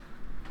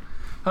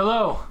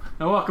Hello,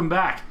 and welcome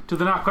back to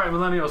the Not Quite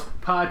Millennials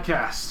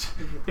podcast.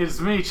 It's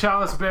me,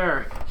 Chalice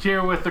Bear,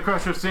 here with the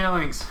Crusher of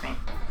Ceilings,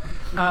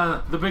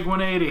 the Big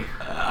 180,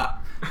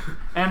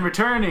 and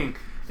returning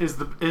is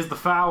the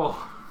Fowl.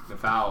 The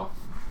Fowl.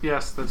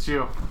 Yes, that's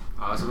you.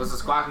 Oh, so what's the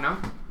Squawk now?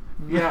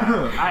 Yeah,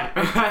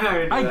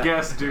 I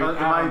guess, dude.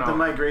 The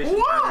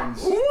migration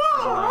patterns.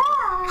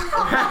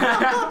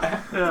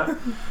 Yeah,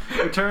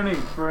 returning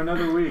for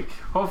another week.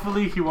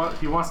 Hopefully, he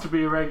wants to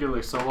be a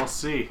regular, so we'll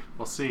see.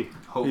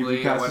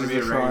 Hopefully, I want to be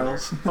a regular.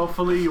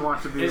 Hopefully, you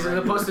want to be. Is a it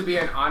regular. supposed to be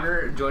an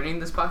honor joining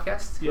this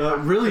podcast?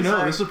 Really,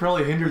 no. This would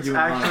probably hinder you.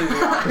 Actually,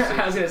 the opposite.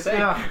 I was gonna say.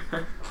 Yeah.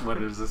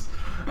 What is this?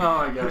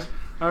 Oh my gosh!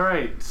 All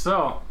right,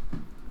 so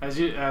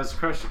as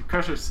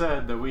Crusher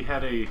said that we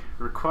had a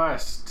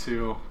request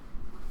to.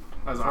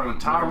 As on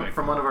topic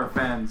from one of our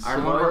fans. Our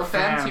loyal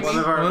fans. You One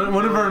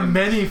mean? of our many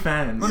many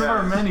fans. One of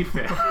our many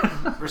fans.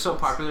 We're so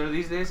popular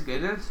these days.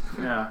 Goodness.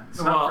 Yeah.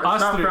 Well,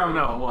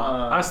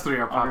 us three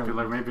are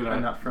popular. Maybe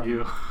not from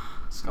you.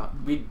 Scott.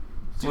 We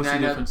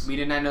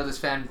did not know this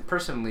fan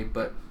personally,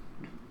 but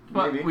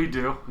But we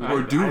do.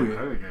 Or do we?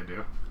 I think I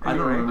do. I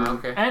don't remember.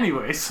 okay.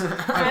 Anyways.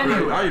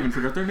 I even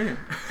forgot their name.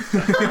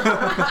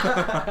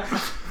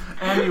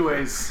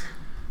 Anyways,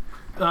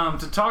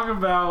 to talk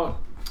about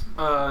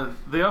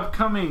the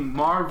upcoming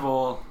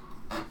Marvel,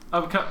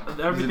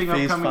 everything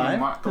Phase upcoming.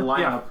 5? The lineup.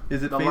 Yeah,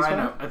 Is it the Phase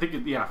lineup. 5? I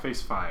think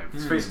Phase 5.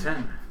 It's phase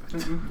 10.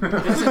 Is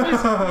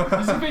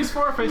it Phase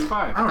 4 or Phase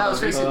 5? I don't That know. was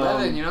Phase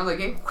 11. You know, like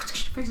hey,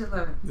 Phase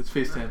 11. It's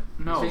Phase 10.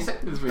 No. Phase 10?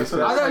 It's Phase So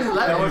 10. I thought it was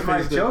 11. That was my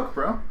Phase 10. joke,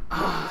 bro.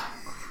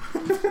 You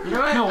know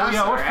what? No, I'm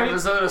yeah, what sorry. I phase-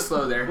 was a little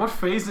slow there. What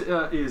phase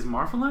is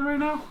Marvel in right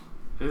now?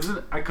 Is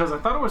it? Because I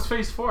thought it was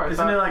Phase 4.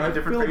 Isn't it like I a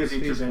different feel like phase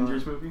it's each phase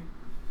Avengers 5. movie?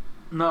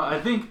 No,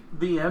 I think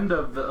the end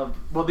of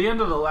the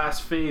end of the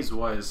last phase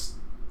was.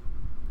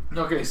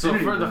 Okay, so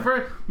Infinity for the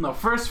War.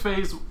 first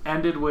phase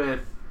ended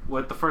with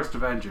the first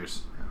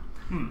Avengers.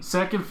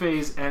 Second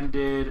phase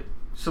ended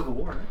Civil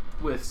War, right?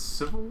 with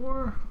Civil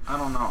War. I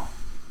don't know.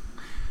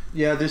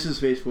 Yeah, this is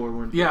Phase 4.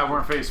 We're in Yeah, we're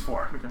in Phase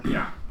 4. Okay.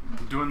 Yeah,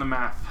 doing the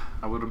math,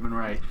 I would have been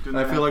right.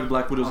 I feel like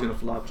Black Widow's gonna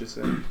flop, just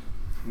saying.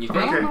 You I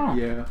think? don't know.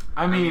 Yeah.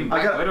 I mean,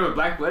 Black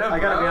Widow. I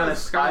gotta be bro.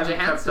 honest, I Scarlett haven't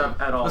kept Johansson.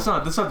 up at all.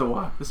 That's not the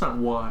why. That's not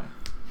why.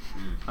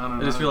 I don't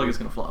know. I just feel like it's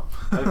gonna flop.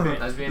 I think-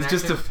 Lesbian It's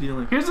just a action?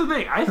 feeling. Here's the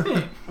thing. I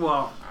think.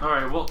 Well, all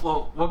right.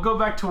 We'll go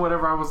back to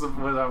whatever I was.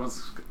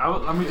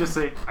 Let me just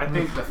say. I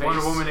think The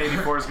Wonder face. Woman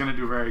 '84 is going to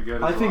do very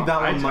good. I as think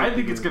well. that one might I be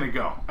think it's good. going to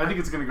go. I think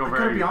it's going to go I very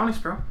gotta be good.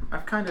 honest, bro.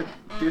 I've kind of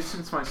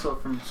distanced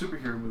myself from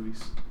superhero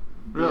movies.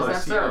 Really? Is that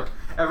This so? year.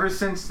 Ever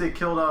since they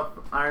killed off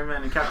Iron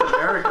Man and Captain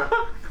America.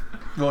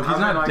 Well, he's I've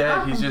not been like,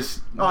 dead. He's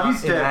just. Oh,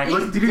 he's in dead. action.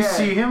 Look, did you dead.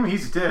 see him?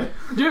 He's dead.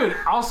 Dude,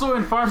 also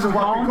in Far He's a From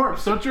walking Home,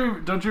 corpse. don't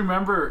you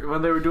remember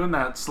when they were doing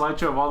that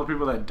slideshow of all the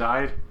people that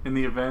died in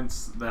the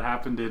events that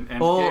happened in Endgame?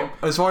 Oh,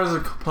 as far as the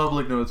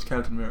public knows,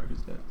 Captain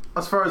America's dead.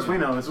 As far as we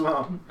know, as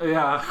well.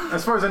 Yeah.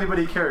 As far as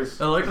anybody cares.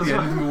 I like the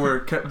ending where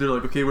they're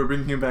like, okay, we're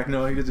bringing him back.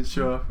 No, he doesn't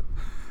show up.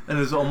 And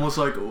it's almost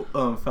like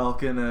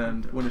Falcon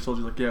and Winter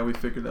Soldier. Like, yeah, we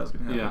figured that was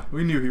gonna happen. Yeah.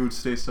 We knew he would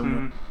stay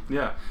somewhere. Mhm.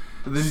 Yeah.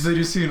 And then you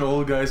just see an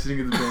old guy sitting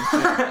at the bench.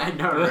 I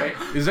know, right?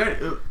 Is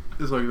that?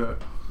 It's like that.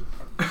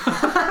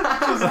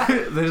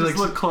 They Just like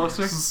look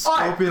closer.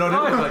 scoping on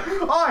it. Like,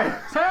 Oi!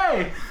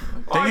 Hey.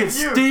 dang it,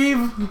 you.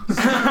 Steve!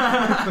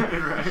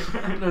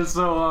 Right.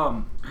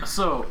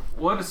 So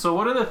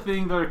what are the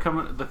things that are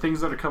coming? The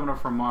things that are coming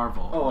up from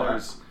Marvel. Oh,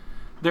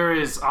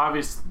 There's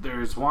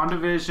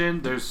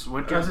WandaVision. There's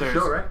Winter. That's a there's,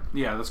 show, right?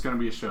 Yeah, that's gonna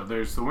be a show.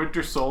 There's the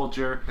Winter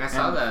Soldier. I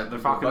saw and that. The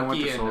Falcon and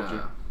Bucky Winter and,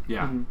 Soldier.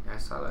 Yeah, I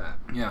saw that.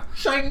 yeah.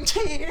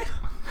 Shang-Chi!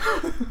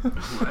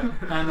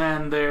 And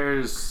then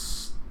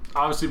there's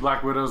obviously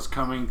Black Widow's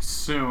coming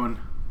soon.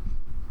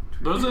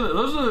 Those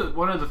are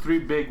one of the three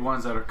big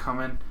ones that are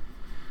coming.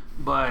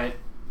 But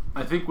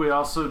I think we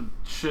also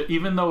should,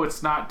 even though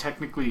it's not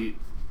technically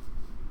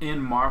in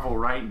Marvel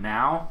right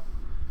now,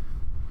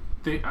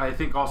 I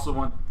think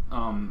also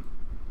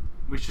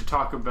we should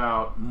talk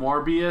about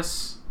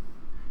Morbius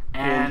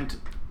and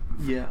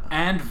Yeah.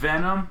 and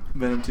Venom,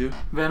 Venom 2.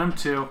 Venom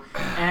 2,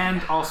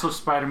 and also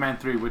Spider-Man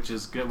 3, which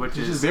is good, which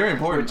Which is very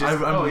important. which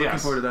is- I'm looking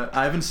yes. forward to that.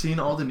 I haven't seen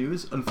all the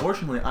news.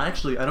 Unfortunately,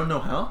 I don't know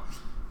how,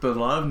 but a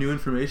lot of new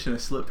information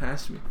has slipped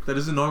past me. That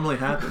doesn't normally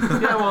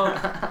happen. Yeah, well,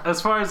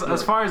 as far as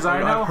I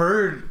know, I've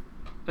heard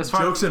as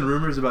far jokes and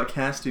rumors about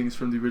castings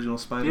from the original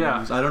Spider-Man Yeah.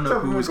 movies. I don't know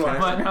who was Tobey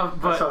casting.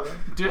 but saw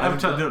that. dude, I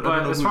don't know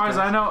but as who's far as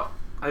I casting. know,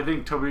 I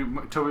think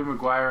Tobey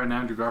Maguire and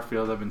Andrew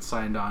Garfield have been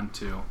signed on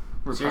to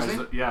reprise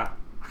Seriously? Yeah.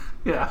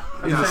 Yeah.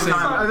 At the same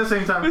time. At the same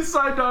They time.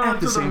 signed on At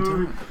to the same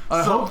movie. time,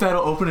 I So- hope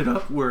that'll open it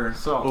up.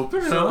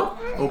 Open it up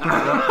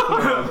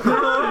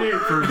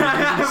for the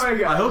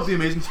amazing, I hope the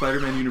Amazing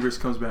Spider-Man universe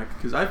comes back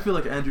because I feel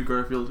like Andrew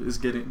Garfield is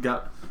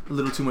got a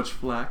little too much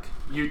flack.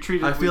 You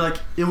treated. I feel like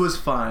it was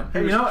fine.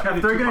 Hey, you know, treated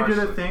if they're too gonna do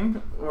the harshly.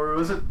 thing, or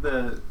was it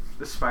the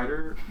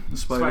Spider?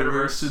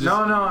 Spider-Verse. just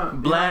No.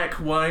 Black,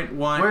 white,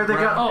 Where they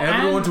got- brown, Oh,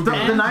 everyone and to The, be.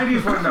 the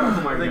 90s one, though.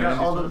 my Where they God.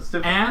 got all those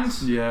different.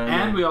 and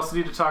Yeah. we also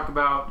need to talk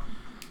about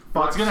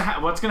what's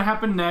gonna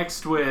happen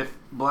next with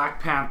Black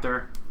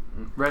Panther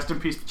Rest in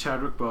peace to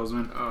Chadwick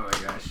Boseman. Oh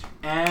my gosh.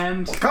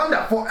 And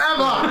Wakanda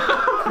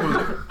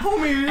forever!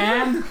 Homie.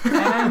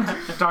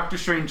 and Doctor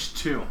Strange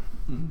 2.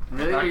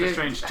 Really? Doctor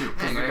Strange 2.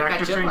 Dang, I Doctor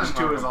catch up Strange on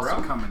 2 is Marvel, also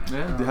bro. coming in.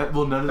 Yeah,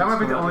 well, none of That might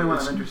be this the come only out. one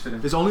It's- I'm interested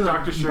in. It's only like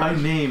Doctor by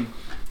Strange. name,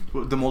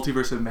 the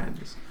Multiverse of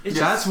Madness. It's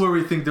That's just- where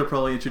we think they'll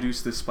probably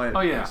introduce the Spider.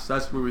 Oh, yeah.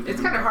 That's where we. Think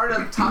It's kind of hard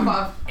to top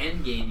off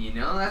Endgame, you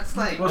know? That's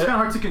like. Well, it's kind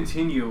of hard to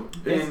continue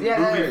in Yeah,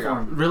 there movie you go.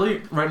 form.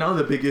 Really, right now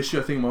the big issue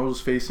I think Marvel's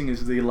facing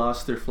is they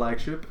lost their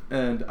flagship,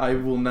 and I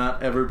will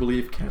not ever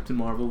believe Captain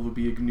Marvel will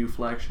be a new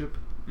flagship.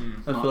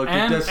 I feel like they're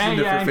And destined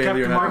for Captain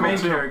failure. Marvel main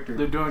too. character.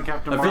 They're doing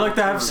Captain I Marvel. feel like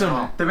they have too as some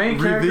well. The main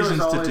character is revisions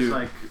to always do.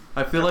 like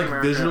I feel Captain like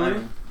America visually, and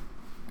Iron Man.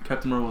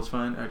 Captain Marvel is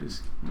fine. I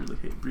just really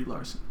hate Brie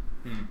Larson.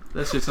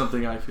 That's just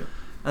something I feel.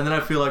 And then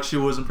I feel like she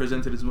wasn't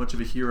presented as much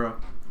of a hero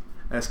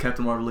as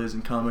Captain Marvel is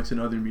in comics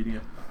and other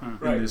media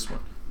Right. in this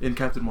one. In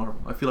Captain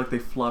Marvel, I feel like they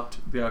flopped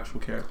the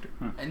actual character.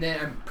 And then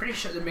I'm pretty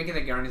sure they're making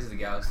the Guardians of the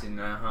Galaxy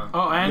now, huh?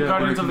 Oh, and Yeah,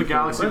 Guardians of the Breaking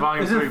Galaxy Thor.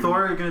 Volume 3. Isn't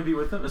Thor going to be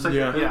with them? It's like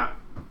Yeah. Yeah.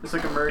 It's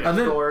like a merge And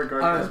then, Thor,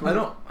 Guardians. I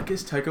don't. I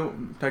guess Taika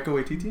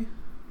Waititi.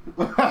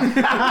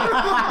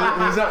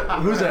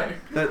 Who's that?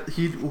 That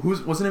he.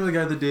 What's the name of the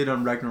guy that did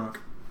Ragnarok?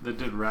 That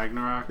did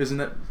Ragnarok. Isn't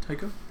that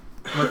Taika?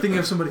 Am I thinking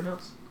of somebody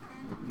else?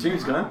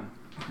 James Gunn?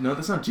 No,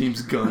 that's not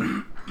James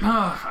Gunn.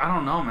 I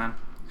don't know, man.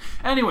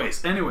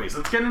 Anyways,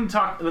 let's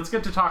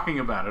get to talking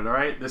about it. All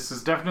right, this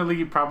is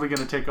definitely probably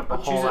going to take up a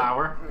whole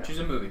hour. Choose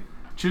a movie.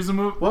 Choose a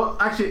movie. Well,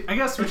 actually, I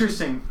guess we should-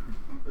 interesting.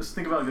 Let's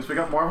think about this. We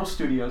got Marvel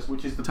Studios,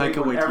 which is the big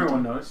Taika one Waititi.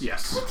 everyone knows.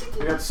 Yes.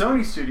 We got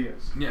Sony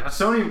Studios. Yes.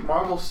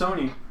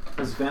 Sony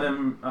has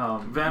Venom,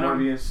 Venom,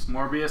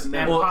 Morbius.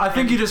 and Well, I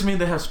think you just mean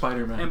they have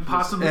Spider-Man. and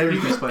possibly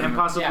Everything's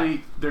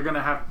Spider-Man.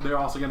 they're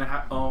also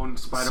gonna own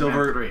Spider-Man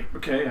Silver- 3.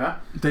 Okay, yeah.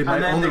 They might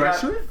And then own the they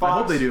rights got to it. I Fox,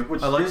 hope they do.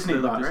 which I like Disney I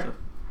like bought, this right? stuff.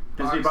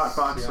 Disney bought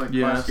Fox like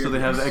Yeah, last year. so they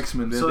have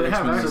X-Men. So they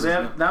have X-Men so they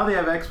movies, have now they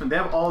have X-Men. They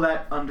have all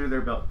that under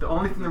their belt. The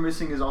only thing they're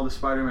missing is all the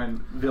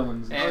Spider-Man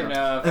villains. And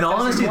stuff. In all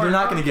honesty, they're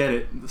not going going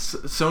to get it.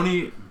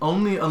 Sony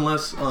only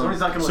unless Sony's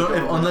not gonna let go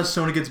of it. unless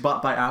Sony gets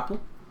bought by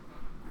Apple.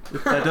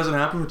 If that doesn't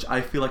happen, which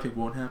I feel like it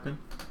won't happen.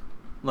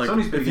 Like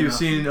Sony's big if you've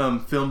enough. seen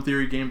Film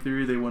Theory, Game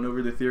Theory, they went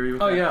over the theory.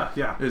 With Oh that.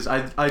 yeah. Is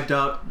I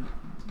doubt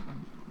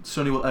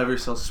Sony will ever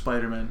sell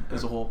Spider-Man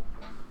as a whole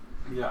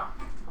Yeah.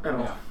 At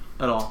all.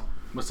 at all.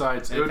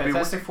 Besides, it And would be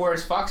Fantastic Four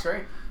is Fox,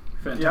 right?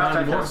 Yeah,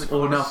 Fantastic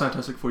Oh, Four. now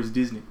Fantastic Four is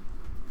Disney.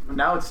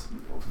 Now it's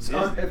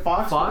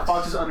Fox. Fox?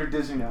 Fox is under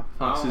Disney now.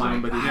 Fox Oh is my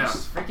owned by Disney. gosh.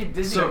 Freaking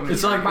Disney. So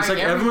it's like everyone's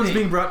everything.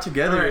 being brought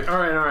together. All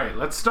right.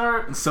 Let's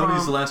start. And Sony's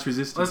from- the last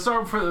resistance. Let's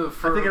start for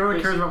I think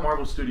everyone cares about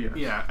Marvel Studios.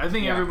 Yeah, I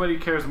think Yeah. everybody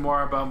cares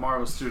more about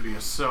Marvel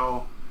Studios.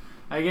 So,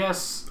 I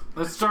guess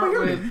let's start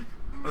with.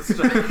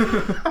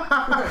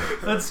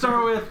 Let's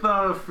start with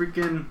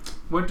freaking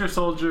Winter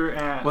Soldier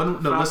and. Well, no,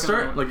 let's Falcon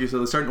start, and- like you said,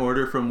 let's start in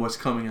order from what's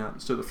coming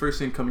out. So the first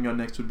thing coming out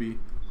next would be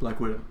Black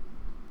Widow,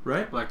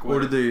 right? Black Or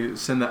Widow. did they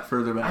send that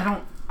further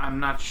back? I'm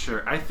not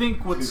sure. I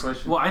think what's Good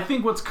question. well. I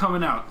think what's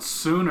coming out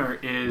sooner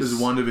is Is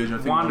WandaVision. I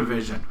think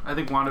WandaVision. I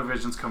think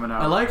WandaVision's coming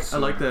out. I like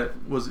sooner.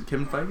 that. Was it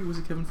Kevin Feige? Was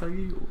it Kevin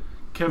Feige?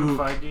 Kevin who,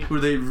 Feige. Where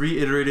they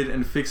reiterated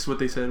and fixed what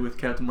they said with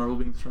Captain Marvel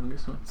being the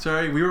strongest one.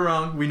 Sorry, we were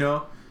wrong. We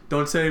know.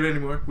 Don't say it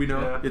anymore. We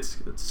know. Yeah. It's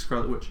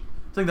Scarlet Witch.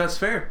 I think that's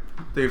fair.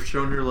 They've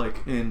shown her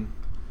like in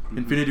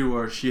Infinity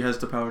War, she has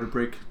the power to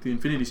break the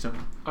Infinity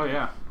Stone. Oh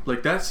yeah.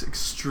 Like that's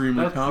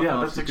extremely That's- powerful.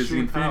 yeah, that's because extreme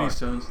the Infinity power.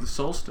 Stones, the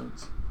Soul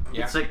Stones.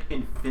 Yeah. It's like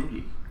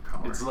Infinity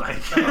Power. It's like.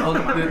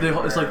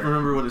 It's like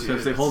remember what it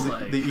says. They Dude, hold. it's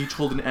like- They each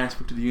hold an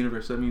aspect of the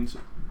universe. That means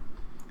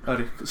at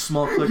a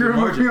small click You're of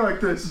margin. moving like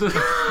this.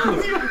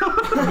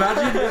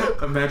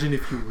 Imagine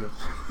if you will.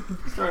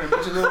 Starting a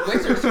bunch of little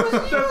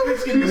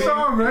lasers. You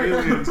saw him, right?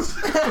 Aliens.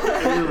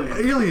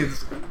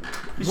 Aliens.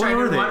 What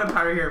are they?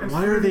 Power here.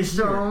 Why are they here?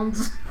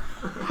 Stones.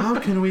 How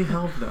can we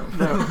help them?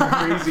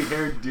 That crazy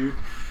haired dude.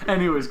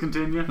 Anyways,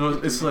 continue. No,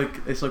 it's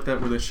like that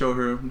where they show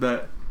her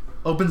that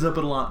opens up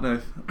a lot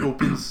knife,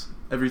 opens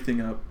everything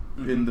up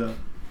in the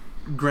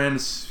grand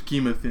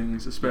scheme of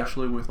things,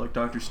 especially with like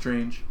Doctor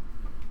Strange,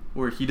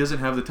 where he doesn't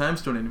have the Time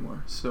Stone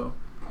anymore, so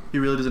he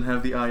really doesn't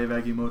have the Eye of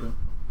Agamotto.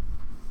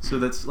 So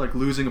that's like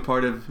losing a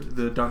part of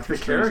the Doctor The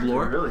Strange character,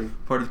 lore, really.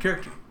 part of the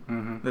character.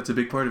 Mm-hmm. That's a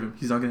big part of him.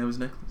 He's not gonna have his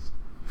necklace.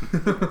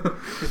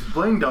 It's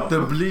blinged off. The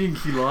bling,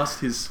 he lost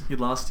his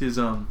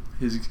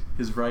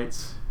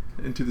rights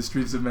into the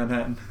streets of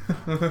Manhattan.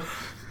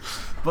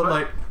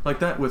 but like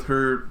that with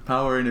her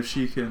power, and if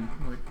she can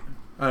like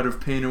out of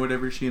pain or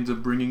whatever, she ends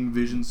up bringing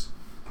Visions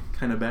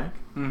kind of back.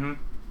 Mm-hmm.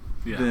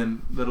 Yeah.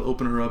 Then that'll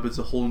open her up as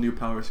a whole new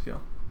power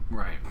scale.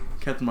 Right.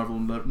 Captain Marvel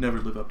will never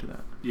live up to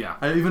that. Yeah.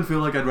 I even feel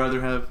like I'd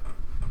rather have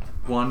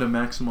Wanda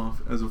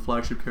Maximoff as a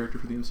flagship character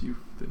for the MCU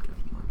than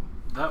Captain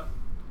Marvel.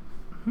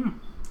 That.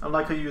 I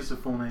like how you use the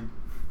full name.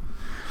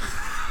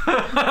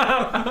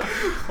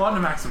 Wanda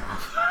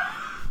Maximoff.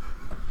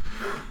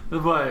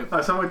 But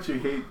That's how much you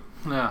hate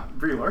yeah.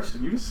 Brie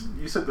Larson.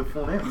 You said the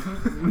full name.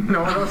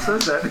 No one else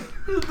says that.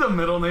 The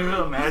middle name of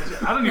the match.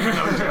 I don't even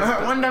know what you're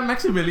saying. Wanda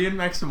Maximilian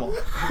Maximoff.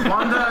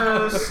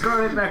 Wanda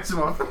Scarlet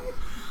Maximoff.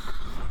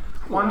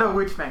 Wanda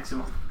Witch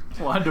Maximoff.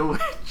 Wonder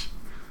Witch.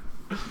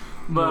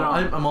 But No,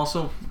 I'm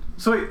also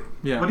So wait,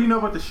 yeah. what do you know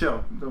about the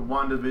show, the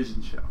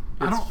WandaVision show?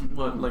 I It's don't-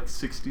 what like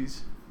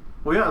 60s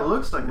Well, yeah, it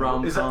looks like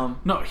rom Is that, com.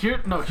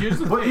 here's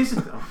the what thing. is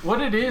it though?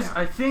 What it is,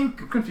 I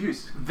think I'm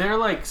confused. they're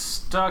like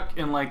stuck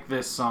in like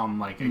this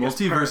like I guess,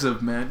 Multiverse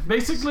of man.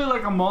 basically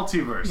like a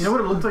multiverse. You know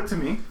what it looked like to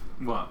me?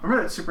 What?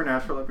 Remember that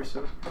Supernatural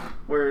episode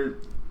where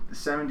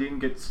Sam and Dean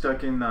get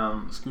stuck in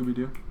Scooby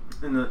Doo.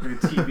 the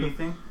TV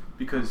thing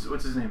because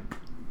what's his name?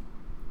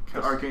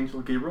 The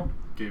Archangel Gabriel.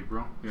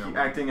 Gabriel. Yeah. He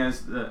acting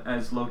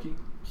as Loki.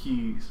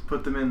 He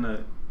put them in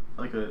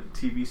like a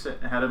TV set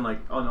and had him like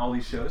on all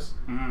these shows.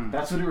 Mm.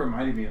 That's what it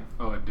reminded me of.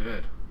 Oh, it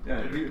did.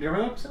 Yeah, do you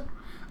remember that episode?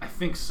 I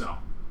think so.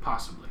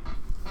 Possibly.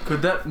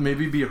 Could that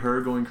maybe be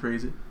her going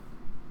crazy?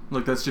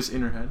 Like that's just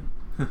in her head.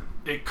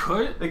 It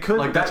could. It could.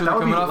 Like that, that's what that they're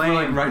would be coming off lame.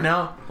 for, like right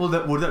now. Well,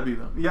 that would that be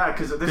though? Yeah,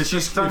 because Because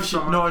she's done if she,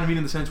 so much. no, I mean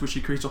in the sense where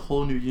she creates a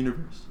whole new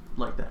universe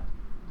like that.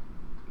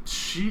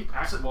 She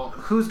actually. Well,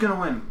 Who's gonna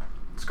win,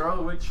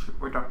 Scarlet Witch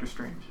or Doctor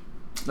Strange?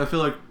 I feel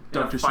like In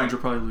a Doctor Strange fight.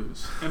 will probably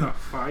lose. in a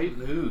fight.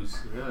 Lose,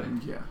 really.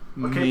 Yeah.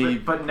 Okay, Maybe.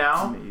 but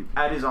now Maybe.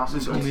 at his awesome.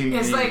 There's goals. only-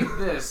 It's Maybe. like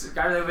this: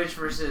 Scarlet Witch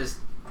versus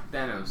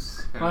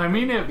Thanos. Well, I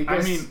mean,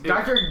 because if-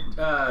 Doctor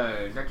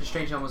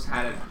Strange almost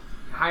had a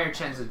higher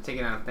chance of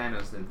taking out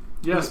Thanos than.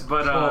 Yes,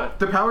 but Well,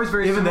 the power is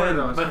very Even similar then,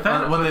 though. but so-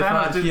 Thanos- when they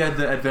Thanos fought, he did- had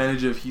the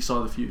advantage of he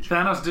saw the future.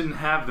 Thanos didn't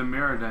have the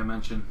mirror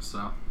dimension,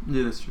 so.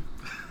 Yeah, that's true.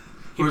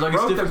 He Whereas like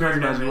it's broke the different mirror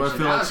kinds of magic. Where I dimension.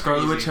 feel That like was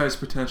Scarlet Witch crazy. has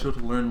potential to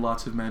learn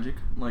lots of magic.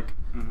 Like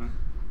Mm-hmm.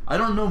 I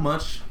don't know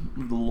much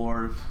of the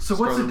lore of So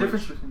what's the Scarlet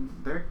difference Witch.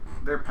 between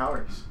their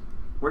powers?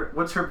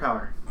 What's her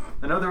power?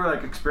 I know they were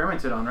like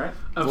experimented on, right?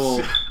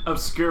 Well-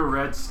 Obscure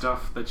red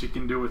stuff that you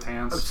can do with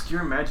hands.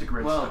 Obscure magic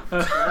red Well,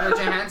 stuff. Scarlett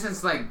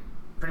Johansson's like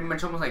pretty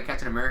much almost like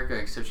Captain America,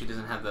 except she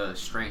doesn't have the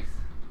strength.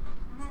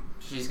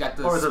 She's got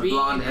the Or the speed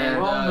blonde hair.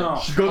 and Well,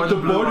 no. She got Or the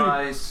blue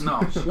body. eyes. No.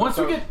 Once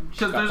we get, She's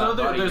because got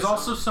that body there's to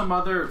also some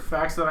other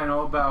facts that I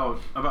know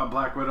about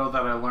Black Widow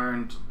that I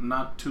learned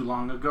not too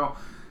long ago,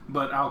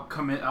 but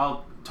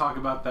I'll talk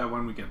about that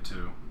when we get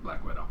to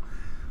Black Widow.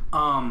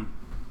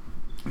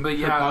 But Her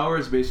yeah, power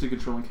is basically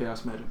controlling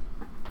chaos magic,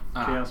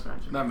 Chaos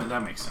magic.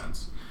 That makes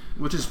sense.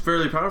 which is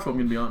fairly powerful. I'm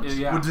gonna be honest.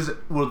 Yeah.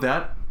 Will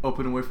that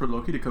open a way for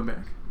Loki to come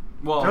back?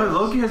 Well, No,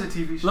 Loki has a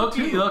TV show.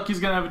 too. Loki's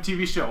gonna have a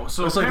TV show.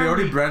 So It's like they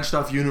already apparently branched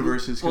off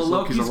universes because Well,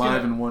 Loki's Loki's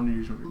alive gonna- in one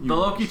universe. the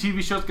Loki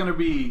TV show is gonna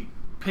be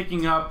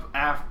picking up.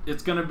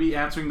 It's gonna be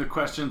answering the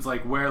questions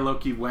like where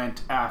Loki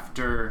went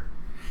after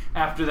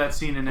that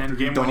scene in After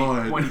he Endgame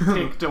died.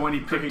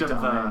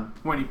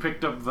 when he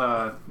picked up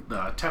the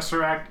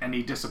Tesseract and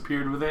he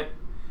disappeared with it.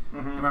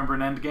 Mhm. Remember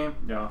in Endgame?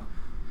 Yeah.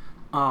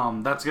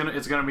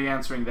 It's gonna be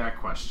answering that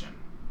question.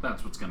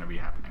 That's what's gonna be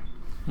happening.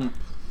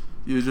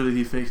 Usually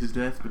he fakes his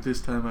death, but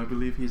this time I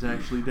believe he's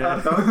actually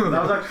dead. that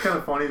was actually kind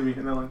of funny to me.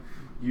 And then like,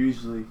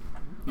 usually.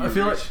 I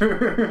feel like-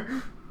 sure.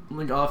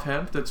 Like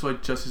offhand, that's why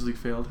Justice League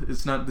failed.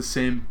 It's not the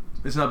same.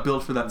 It's not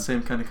built for that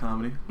same kind of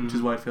comedy, which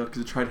is Mhm. why it failed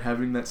because it tried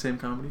having that same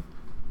comedy,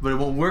 but it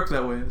won't work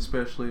that way,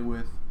 especially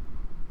with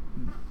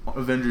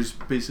Avengers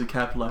basically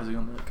capitalizing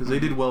on that because they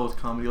did well with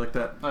comedy like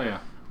that. Oh yeah.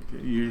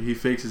 Okay, he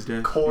fakes his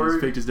death. Korg.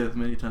 He's faked his death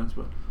many times,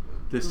 but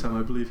this time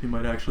I believe he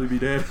might actually be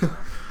dead.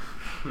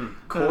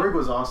 Korg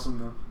was awesome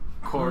though.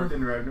 Korg.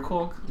 In Ragnarok.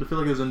 Korg. I feel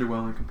like it was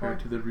underwhelming compared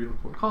to the real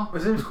Korg.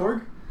 His name's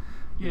Korg?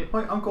 Yeah.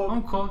 Hi, I'm Korg.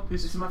 I'm Korg.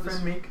 This is my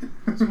friend Meek.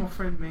 This is my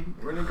friend me.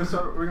 We're gonna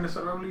start a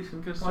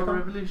revolution. Because Wanna come?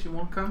 revolution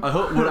won't come. I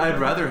hope what I'd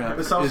rather have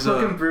The is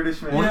soft-spoken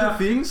British man. one Yeah. of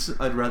the things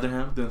I'd rather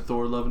have than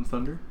Thor: Love and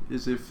Thunder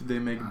is if they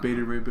make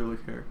Beta Ray Bill a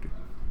character.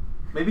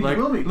 Maybe Like,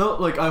 he will be. no,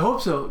 like I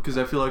hope so because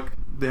I feel like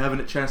they haven't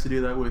a chance to do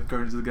that with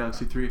Guardians of the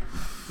Galaxy 3.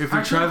 If they're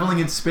Actually- traveling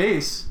in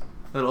space,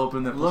 that'll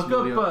open that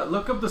possibility up.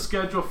 Look up the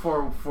schedule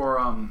for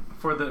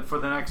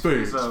the next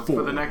Phase phase four,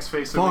 for the next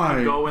phase so we five.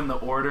 can go in the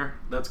order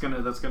that's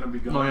gonna be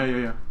going. Oh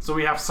yeah. So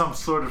we have some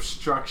sort of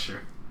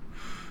structure.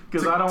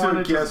 Because I don't To want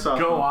to guess just off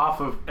go of.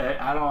 off of.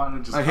 I don't want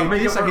to just. I hate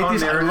make this. up I our hate own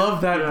this. I narrative.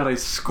 love that, Yeah. but I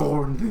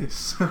scorn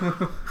this.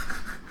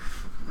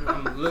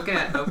 I'm looking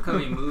at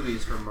upcoming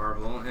movies for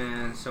Marvel,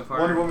 and so far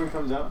Wonder Woman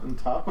comes out on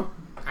top.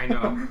 I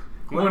know Wonder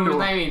Wonder Woman's Woman.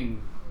 not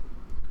even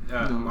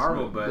No, it's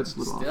Marvel, not. but That's a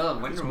little still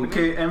off. Wonder It's Woman.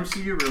 Okay,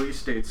 MCU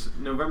release dates: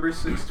 November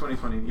 6,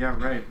 2020. Yeah,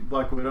 right.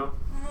 Black Widow.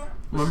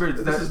 Remember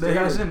This that is that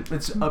dated. hasn't.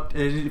 It's up.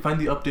 Find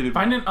the updated.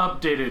 Find an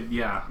updated.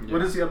 Yeah. Yeah. What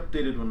does the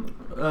updated one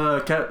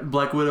look like?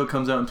 Black Widow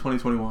comes out in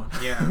 2021.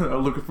 Yeah. I'm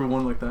looking for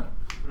one like that.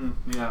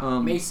 Yeah.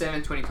 May 7,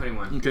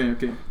 2021. Okay.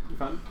 You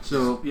found it?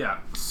 So Yeah.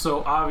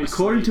 So obviously.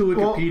 according to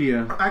Well,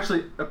 Wikipedia.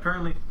 Actually,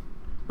 apparently,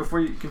 before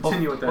you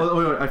continue with that,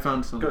 wait, I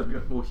found something.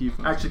 Good. Well, he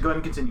found. actually, go ahead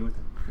and continue with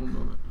it. One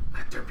moment.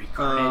 Let there be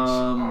carnage.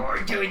 Um, Oh,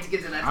 I can't wait to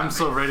get to that. I'm topic.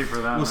 so ready for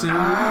that. We'll see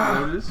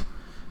one. what it is.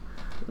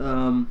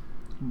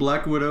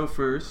 Black Widow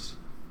first,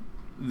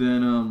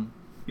 then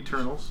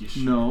Eternals. You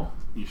sure? no.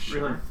 You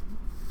sure? Really?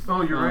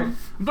 Oh, you're right.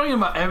 I'm talking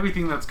about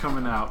everything that's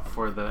coming out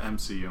for the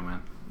MCU,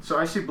 man. So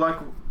I see Black.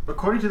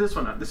 According to this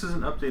one, this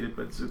isn't updated,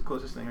 but it's the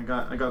closest thing I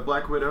got. I got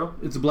Black Widow,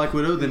 It's Black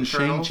Widow, then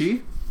Eternals.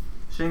 Shang-Chi,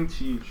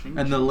 Shang-Chi.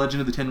 and the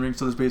Legend of the Ten Rings.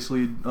 So there's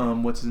basically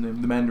what's his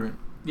name, the Mandarin.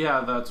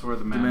 Yeah, that's where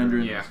the Mandarin.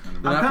 Mandarin. Yeah. is gonna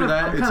be. Then I'm after kinda-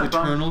 that, I'm it's kinda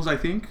bummed. Eternals, I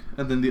think,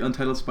 and then the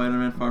Untitled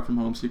Spider-Man Far From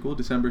Home sequel,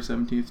 December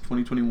 17th,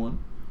 2021.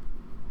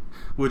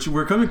 Which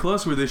we're coming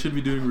close where they should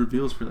be doing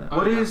reveals for that.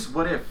 What yeah. if?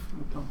 What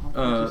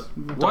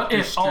Doctor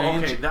if- oh,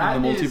 Strange okay, that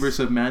and the is- Multiverse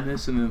of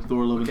Madness, and then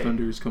Thor: Love and Okay.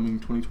 Thunder is coming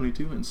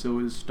 2022, and so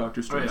is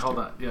Doctor Strange. Wait, hold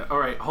too. on. Yeah. All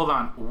right, hold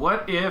on.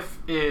 What if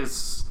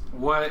is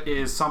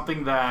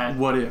something that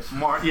What if?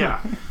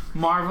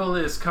 Marvel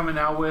is coming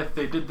out with?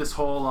 They did this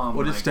whole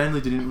What if like-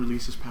 Stanley didn't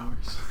release his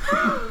powers?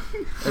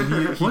 And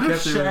he what if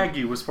kept it-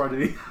 Shaggy was part of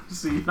the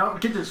MC? Now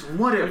get this.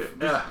 What if?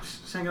 Yeah.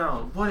 Just sing it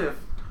out. What if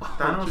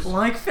Thanos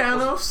Like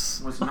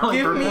Thanos, was not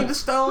give me purple? the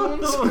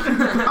stones.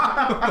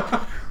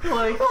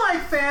 Like,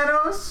 Like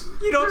Thanos.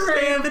 You don't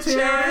stand a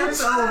chance.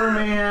 It's over,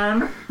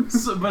 man.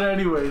 so, but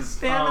anyways,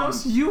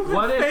 Thanos, you have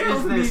what if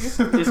failed is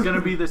me. this is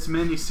gonna be this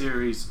mini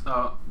series?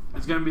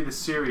 It's gonna be the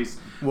series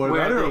What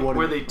where about it, or they, what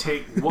where if? they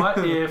take what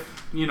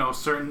if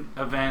certain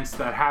events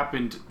that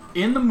happened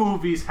in the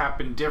movies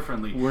happened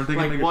differently. Weren't they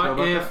gonna like make a show what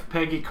about if that?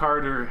 Peggy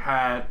Carter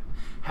had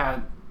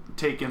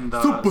taken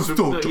the Super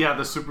soldier.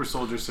 the super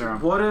soldier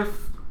serum? What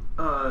if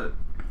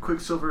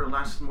Quicksilver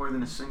lasted more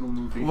than a single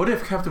movie? What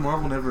if Captain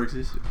Marvel never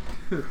existed?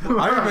 I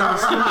remember.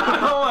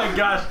 Oh my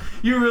gosh,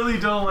 you really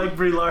don't like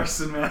Brie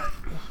Larson, man.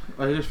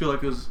 I just feel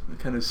like it was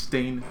kind of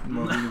stained in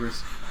Marvel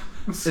Universe.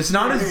 It's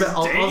not as bad.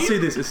 I'll say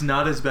this: it's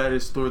not as bad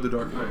as Thor: The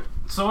Dark World.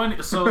 So all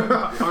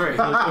right.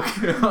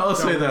 Okay, I'll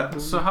say that.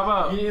 So how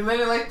about? You let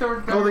it like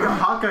Thor. Oh, they got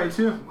Hawkeye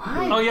too.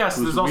 Why? Oh yes,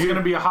 It was there's also weird.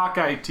 going to be a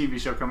Hawkeye TV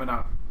show coming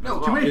out. No,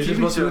 as too well. many Is it TV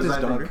supposed to be with shows,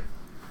 his I daughter? think.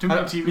 Too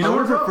many TV You know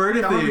shows. what I preferred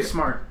if that would they be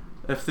smart.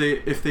 if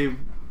they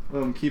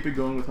keep it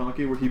going with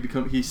Hawkeye, where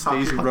he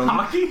stays Hawkeye. Ronin.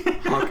 Hockey?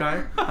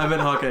 Hawkeye. I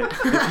meant Hawkeye.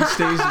 If he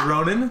stays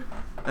Ronin,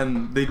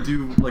 and they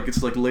do like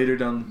it's like later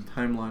down the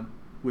timeline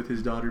with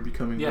his daughter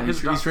becoming. Yeah, he's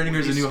training her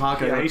as a new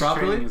Hawkeye like, he's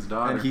properly, training his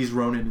daughter. and he's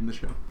Ronin in the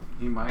show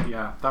He might,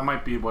 yeah. That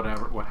might be what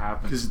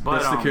happens. because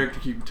But, that's the character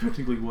he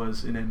technically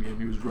was in Endgame.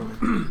 He was Ronin.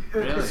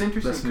 Really? It's That's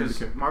interesting the because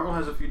character. Marvel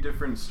has a few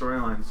different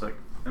storylines. Like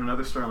in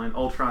another storyline,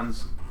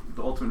 Ultron's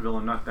the ultimate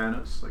villain, not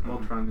Thanos. Like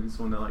Ultron is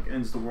the one that like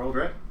ends the world,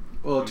 right?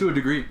 Well, to a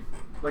degree.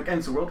 Like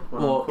ends the world.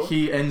 Quote Well, unquote.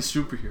 he ends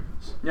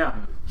superheroes. Yeah.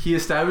 He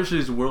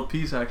establishes world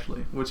peace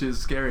actually, which is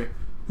scary.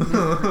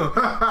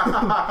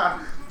 I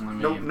mean,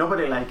 No,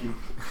 nobody like him.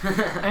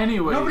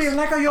 anyways.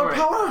 your alright.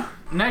 power.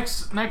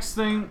 Next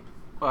thing,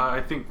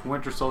 I think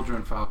Winter Soldier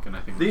and Falcon.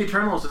 I think. The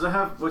Eternals. Does it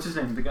have what's his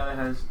name? The guy that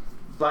has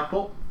Black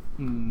Bolt.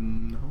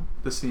 No,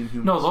 that's the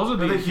Inhumans. No, those are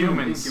the No,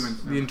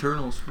 Inhumans. the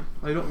internals.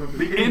 I don't remember.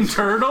 The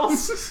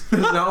internals?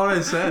 That's not what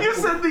I said. You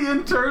said the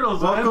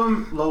internals. man.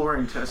 Welcome,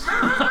 lowering test.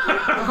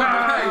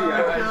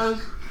 gosh.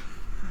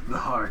 The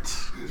heart.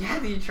 Yeah,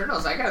 the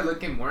Eternals. I gotta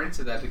look in more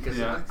into that because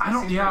Yeah. it I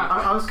don't- seems yeah,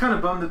 pretty I was kind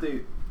of bummed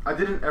that I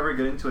didn't ever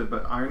get into it,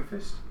 but Iron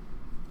Fist.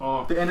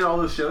 Oh, They ended all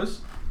those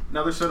shows.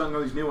 Now they're starting on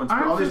all these new ones. But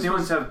Iron all these Fist new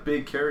was- ones have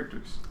big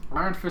characters.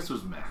 Iron Fist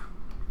was meh.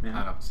 Yeah.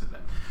 I'd have to say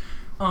that.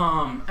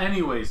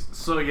 Anyways,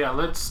 so yeah,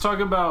 let's talk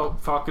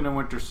about Falcon and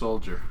Winter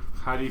Soldier.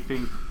 How do you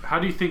think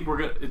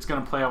it's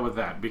gonna play out with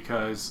that?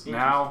 Because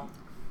now,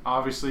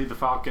 obviously, the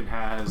Falcon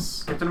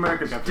has Captain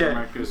America's Captain dead.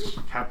 America's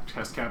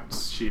has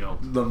Cap's shield.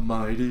 The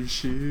mighty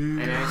shield.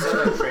 And I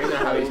saw the trailer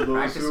how he's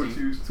practicing.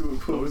 choose to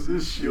oppose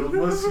his shield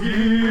must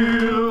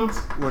Yield.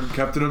 When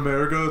Captain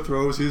America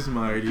throws his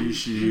mighty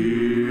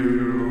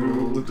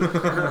shield.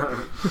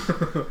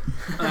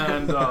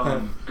 And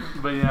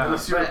but yeah,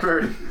 Let's see what But-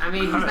 parody. I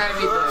mean, he's not gonna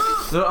be the.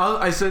 So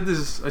I said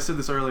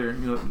this earlier.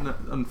 You know,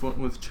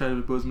 with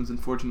Chadwick Boseman's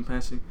unfortunate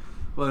passing.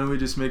 Why don't we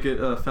just make it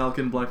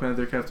Falcon, Black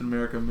Panther, Captain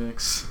America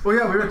mix? Well,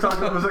 yeah, we were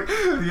talking. It was like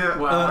the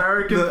Wow.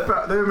 American,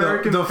 the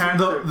American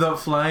Panther. the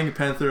Flying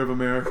Panther of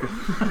America.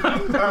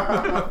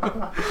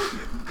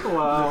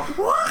 wow.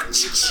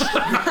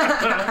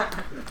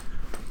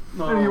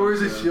 And he wears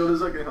his shield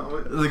as like a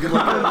helmet. He's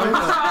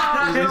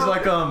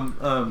like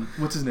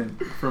what's his name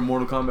from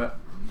Mortal Kombat?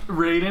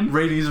 Raiden.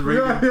 Raiden. He's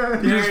Raiden. Yeah,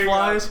 yeah. He There just you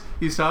flies.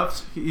 He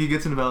stops. He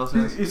gets into battle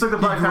stance. He's like the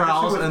He Black Panther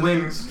growls with and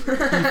wings.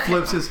 then he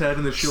flips his head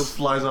and the shield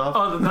flies off.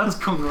 Oh, then that's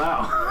Kung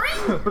Lao.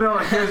 But no,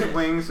 like he has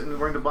wings and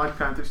wearing the Black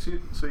Panther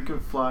suit, so he can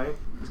fly.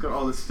 He's got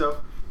all this stuff,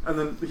 and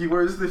then he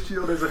wears the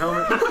shield as a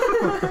helmet,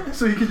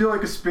 so he can do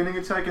like a spinning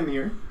attack in the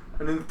air,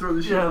 and then throw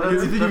the shield. Yeah, You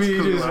that's- think that's he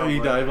Kung just Lao, he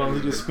but- dive on?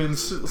 He just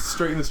spins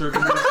straight in the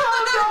circle.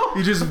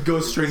 He just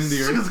goes straight in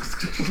the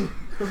earth.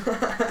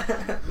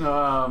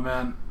 Oh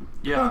man.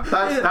 Yeah.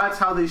 That's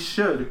how they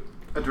should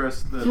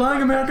address the Flying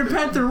Black American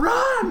Panther,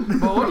 run!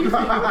 But what do you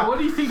think? What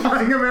do you think?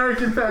 Flying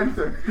American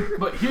Panther.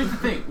 But here's the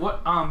thing.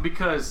 What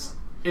because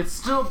it's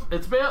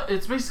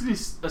basically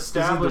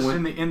established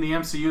win- in the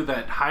MCU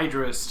that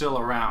Hydra is still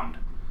around.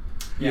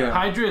 Yeah.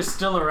 Hydra is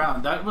still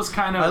around. That was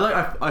kind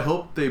of. I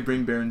hope they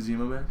bring Baron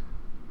Zemo back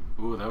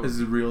Ooh, that as was.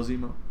 the real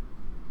Zemo.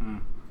 Hmm.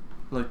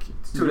 Like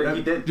too late,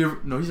 he did.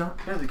 No, he's not.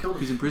 Yeah, they killed him.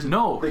 He's in prison.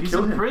 No, They he's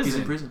killed in him. prison. He's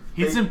in prison.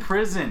 He's They- in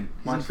prison.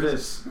 Watch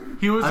this.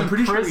 He was I'm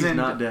pretty sure he's imprisoned.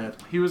 not dead.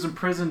 He was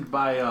imprisoned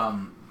by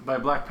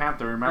Black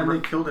Panther. And Remember?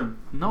 they killed him.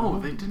 No,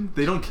 they didn't.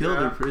 They don't kill Yeah.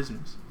 their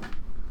prisoners.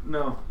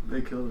 No, they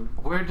killed him.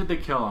 Where did they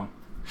kill him?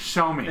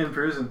 Show me. In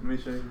prison. Let me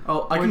show you.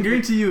 Oh, I can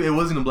guarantee you it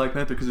wasn't in Black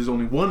Panther because there's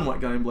only one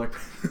white guy in Black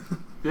Panther.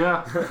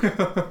 Yeah.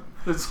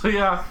 It's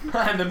yeah.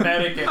 And the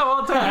mannequin. Oh,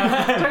 well,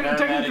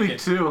 technically Mannequin.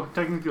 two.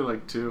 Technically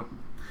like two.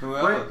 Who Wait,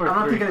 else? Or I'm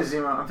not three. thinking of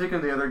Zemo. I'm thinking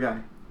of the other guy.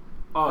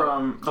 Oh,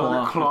 From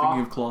Claw. Claw. I'm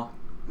thinking of Claw.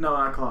 No,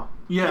 not Claw.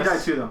 Yes. He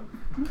died too, though.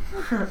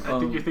 I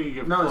think you're thinking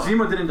of No, Claw.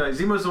 Zemo didn't die.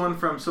 Zemo's the one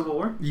from Civil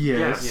War.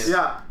 Yes. Yes.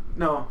 Yeah.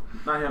 No,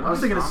 not him. I was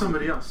thinking of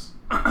somebody else.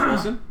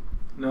 Coulson?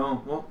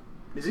 No. Well,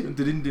 is he?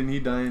 Didn't he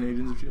die in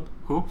Agents of S.H.I.E.L.D.?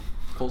 Who?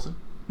 Coulson?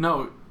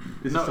 No.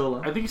 Is no, he still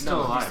alive? I think he's still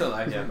No, alive. he's still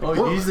alive, yeah. Oh,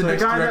 Well, he's the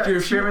next guy that director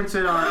of S.H.I.E.L.D.?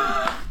 experimented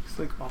on. It's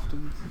like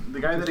often. The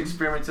guy that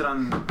experimented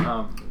on.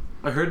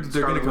 I heard that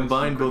they're going to Scarlet Witch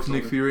combine and both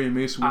Nick Quicksilver. Fury and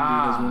Mace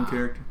Windu as one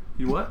character.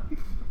 You what?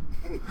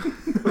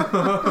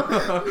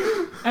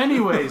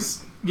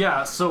 Anyways,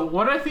 yeah. So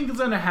what I think is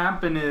going to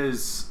happen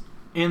is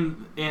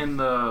in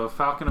the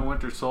Falcon and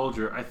Winter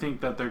Soldier, I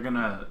think that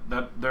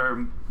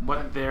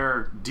what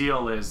their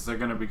deal is, they're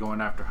going to be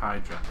going after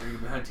Hydra. They're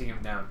gonna be hunting him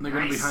down. They're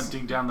going to be Nice.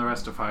 hunting down the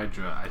rest of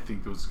Hydra. I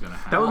think that's going to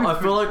happen. That would be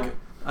I feel pretty like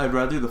I'd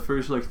rather the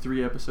first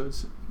 3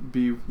 episodes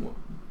be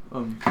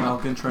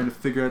Falcon trying to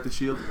figure out the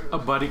shield. A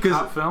buddy 'Cause-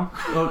 cop film,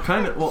 Oh,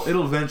 kind of. Well,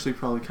 it'll eventually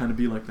probably kind of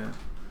be like that.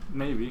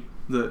 maybe.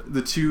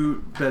 The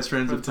two best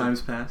friends of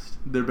times past,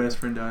 their best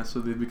friend dies, so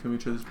they become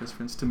each other's best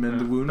friends to mend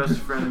the wound. Best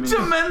friend of me. To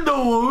mend the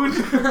wound.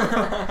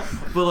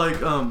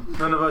 But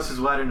None of us is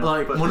wide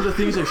enough. but one of the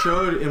things they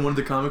showed in one of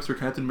the comics where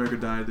Captain America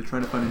died, they're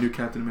trying to find a new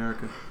Captain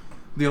America.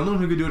 The only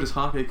one who could do it is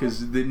Hawkeye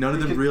because none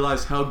of them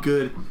realized how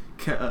good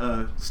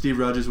Steve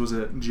Rogers was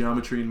at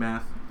geometry and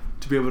math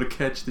to be able to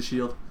catch the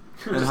shield.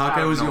 And Just Hawkeye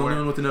out of was the only nowhere.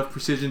 one with enough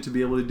precision to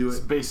be able to do It's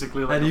it.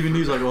 basically like And even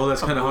he's like, "Oh,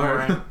 that's a kind of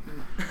hard." boomerang.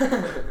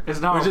 It's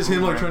not. It's just a him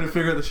boomerang. trying to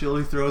figure out the shield.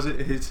 He throws it,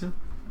 it hits him.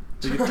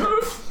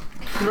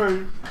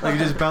 Like it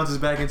just bounces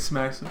back and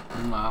smacks him.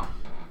 Wow.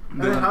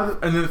 And then how the-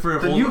 And then for a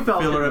The whole new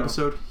Falcon, filler though.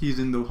 episode, he's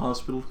in the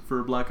hospital for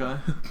a black eye.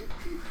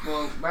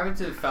 Well, what happened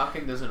to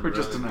Falcon doesn't Or really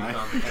just an eye.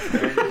 become Captain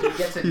America. He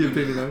gets it. He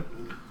opinion eye.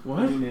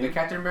 What? The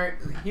Captain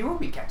America. He won't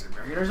be Captain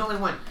America. There's only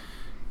one.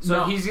 So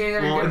No. he's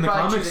gonna. Well, in the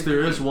probably comics, choose a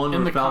there new is one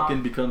In where the com-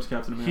 Falcon becomes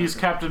Captain America. He's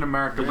Captain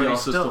America, But but he he's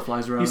also still, still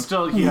flies around. He's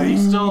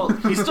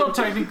still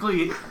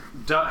technically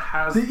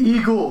has the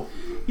eagle.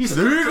 he's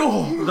The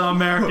eagle! the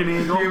American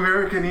Eagle. The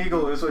American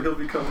eagle is what he'll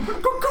become.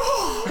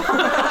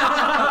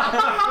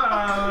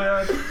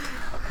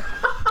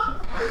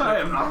 I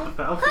am not the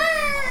Falcon.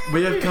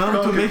 We have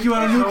come to make you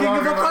our new king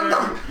of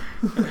Wakanda!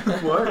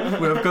 What?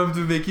 We have come to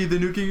make you the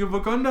new king of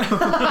Wakanda.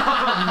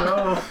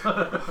 No.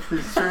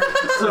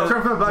 So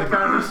turn from Black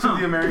Panthers to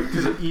the American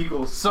to the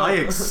Eagles. So I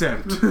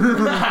accept.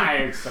 I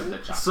accept the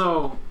chop.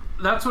 so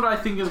that's what I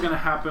think is going to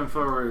happen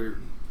for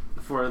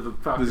the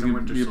Falcon This is and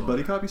going to Winter be a Soldier.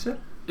 buddy cop, you said?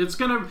 It's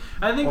gonna.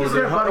 I think Or it's is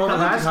it gonna. buddy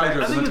cop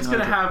Hydra? I think it's gonna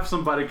Hydra. have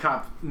some buddy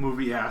cop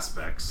movie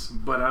aspects,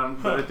 but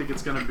I think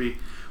it's gonna be.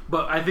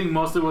 But I think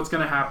mostly what's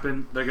gonna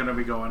happen, they're gonna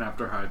be going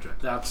after Hydra.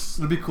 That's.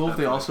 It'd be cool if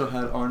they that's also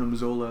had Arnim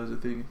Zola as a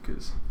thing,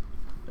 because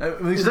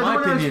at least Is in that the my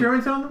one that opinion.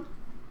 experimented on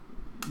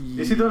them?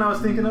 Is he the one I was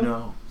thinking of?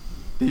 No,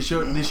 they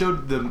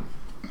showed the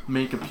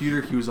main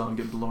computer he was on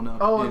get blown up.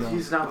 Oh, you know?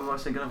 he's not the one I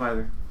was thinking of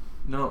either.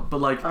 No,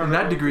 but like I don't in know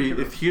that what degree, you're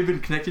if he had been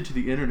connected to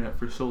the internet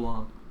for so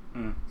long,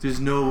 Mm. there's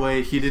no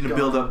way he didn't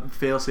build gone. up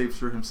fail safes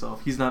for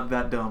himself. He's not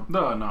that dumb.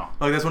 No.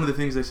 Like that's one of the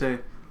things they say.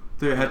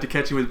 They had to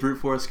catch him with brute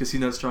force because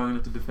he's not strong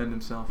enough to defend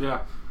himself.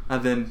 Yeah.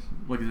 And then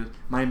what is it?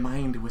 My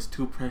mind was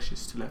too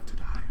precious to left to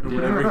die, or Yeah.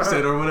 whatever he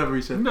said, or whatever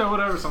he said. No,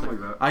 whatever, something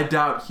like that. I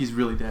doubt he's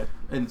really dead,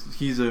 and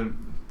he's a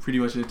pretty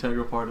much an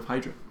integral part of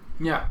Hydra.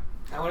 Yeah.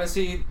 I want to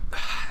see.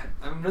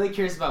 I'm really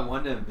curious about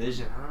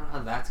WandaVision. I don't know how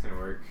that's gonna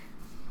work.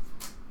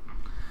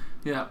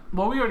 Yeah.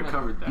 Well, we already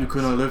covered that. You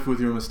could not live with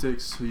your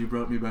mistakes, so you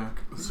brought me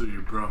back, So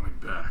you brought me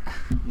back.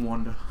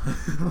 Wanda.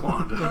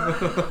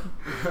 Wanda.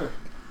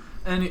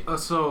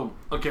 So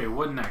okay,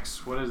 what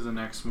next? What is the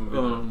next movie?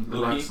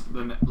 Loki.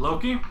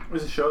 Loki.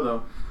 It's a show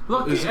though.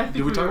 Loki. I think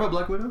Did we talk about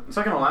Black Widow? It's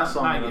not gonna last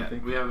long. I Not don't yet.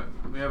 think.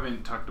 We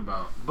haven't talked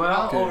about. But But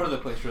all Okay. over the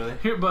place, really.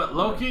 here, but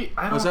Loki.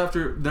 I What's don't.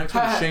 after next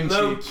one? Is Shang-Chi.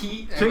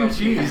 Low-key. Shang-Chi.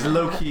 He's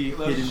low-key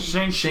Low-key.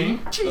 hidden. Shang-Chi.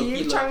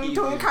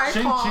 Loki.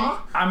 Shang-Chi.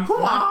 I'm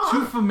not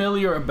too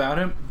familiar about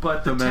him,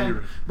 but The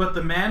Mandarin. But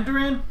the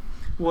Mandarin.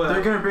 Was,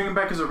 They're gonna bring him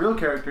back as a real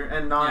character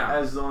and not Yeah.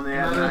 as the one they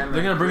had. in They're Iron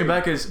Man gonna bring 3. it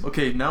back as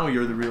okay. Now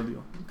you're the real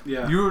deal.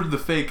 Yeah. You're the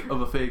fake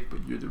of a fake, but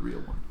you're the real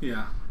one.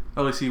 Yeah.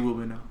 At least he will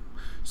be now.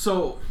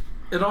 So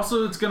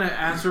it's gonna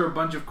answer a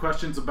bunch of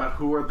questions about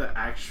who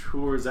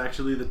is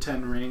actually the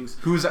 10 rings.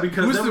 Who's that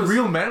the was-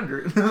 real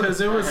Mandarin? Because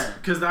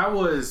that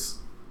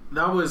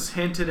was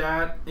hinted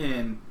at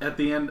at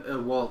the end.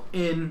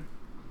 In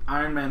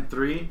Iron Man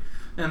 3,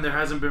 and there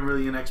hasn't been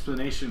really an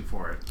explanation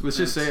for it. Let's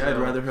just And say I'd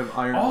so- rather have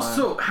Iron Man.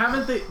 Also,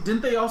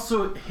 didn't they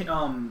also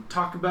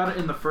talk about it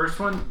in the first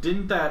one?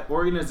 Didn't that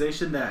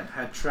organization that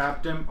had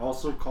trapped him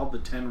also called the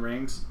 10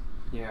 Rings?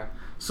 Yeah.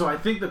 So I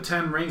think the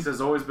 10 Rings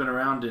has always been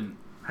around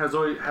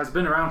has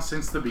been around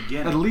since the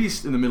beginning. At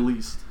least in the Middle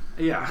East.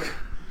 Yeah.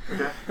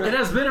 Okay. It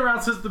has been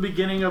around since the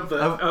beginning of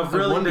I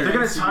really wonder- the They're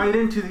gonna MCU. tie it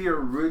into the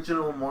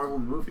original Marvel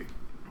movie.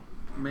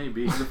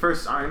 Maybe. The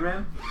first Iron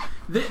Man.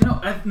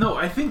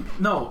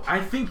 I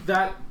think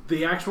that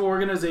the actual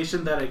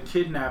organization that had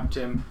kidnapped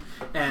him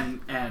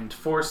and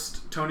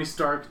forced Tony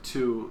Stark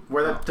to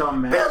Wear that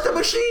dumb mask. Build the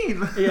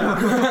machine.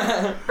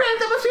 yeah Build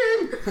the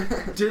machine.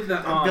 did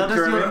that Build us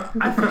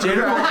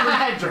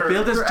Jericho.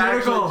 Build us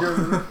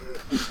Jericho.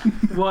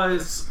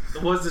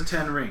 was the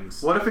Ten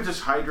Rings. What if it's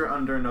just Hydra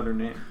under another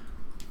name?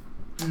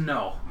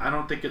 No, I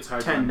don't think it's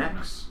Hydra. 10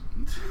 necks.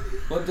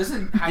 Well,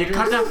 doesn't You Hydra...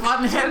 cut off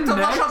one head to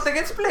Next. wash out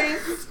against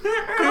place.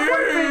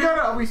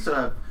 We still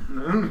have.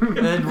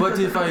 And what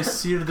if I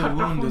sear the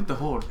wound at the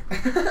hole?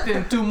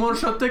 Then 2 more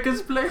shall take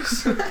its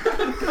place.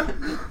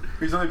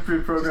 He's only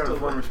pre-programmed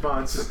with one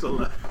response.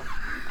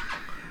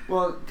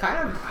 Well,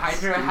 kind of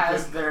Hydra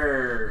has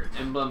their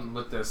emblem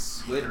with the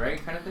squid, right?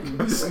 Kind of thing.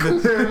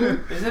 Isn't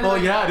it Oh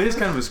like- yeah, it is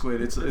kind of a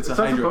squid. It's a It's not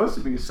hydra. supposed to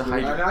be. It's a Or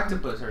an hydra.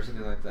 octopus or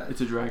something like that. It's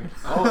a dragon.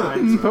 Oh,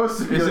 It's supposed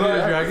to be. Isn't it like a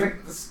that. dragon? It's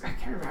like this, I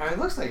can't remember how it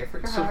looks like. I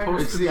forgot It's how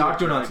supposed It's to the be a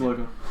Octonauts dragon.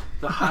 logo.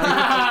 The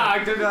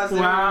Hydra. Octonauts.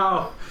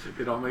 Wow,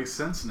 it all makes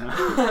sense now.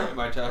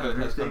 My childhood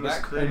has come Everything is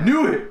back. clear. I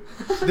knew it.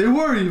 They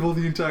were evil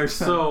the entire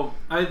time.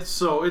 It's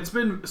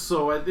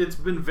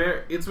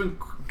been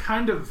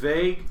kind of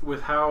vague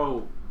with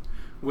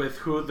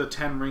who the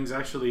Ten Rings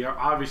actually are.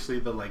 Obviously,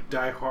 the like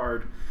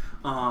diehard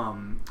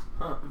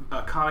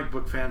comic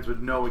book fans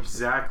would know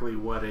exactly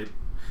what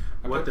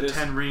put the this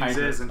Ten Rings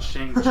Hydra. is and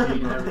Shang-Chi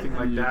and everything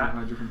like that.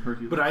 Hydra from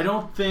Hercules. But I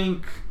don't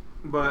think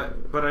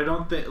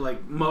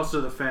like most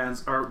of the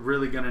fans are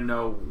really gonna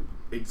know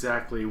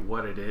exactly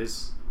what it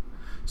is.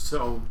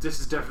 So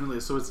it's definitely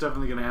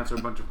gonna answer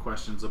a bunch of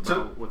questions about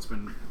So- what's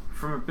been.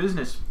 From a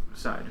business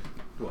side,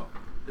 Well,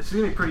 it's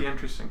gonna be pretty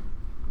interesting.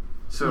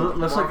 So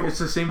let's Marvel- it's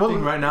the same Well,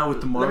 thing right now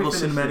with the let me Marvel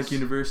finish Cinematic this.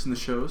 Universe and the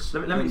shows.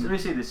 Let and me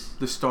say this.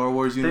 the Star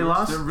Wars They universe.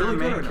 lost They're their really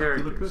main good right now.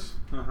 They look characters.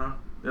 uh-huh.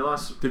 They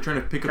lost good. They're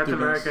trying to pick up Captain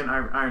their America and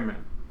Iron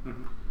Man. Mhm.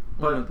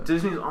 But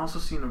Disney's also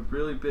seen a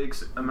really big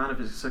amount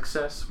of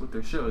success with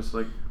their shows.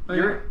 Like Oh,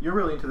 you're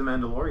really into The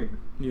Mandalorian.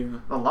 Yeah.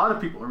 A lot of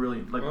people are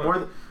really like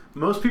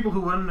most people who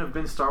wouldn't have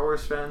been Star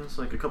Wars fans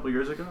like a couple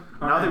years ago.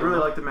 Now they really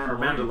like The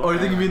Mandalorian. Mandalorian. Oh, you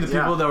think you mean the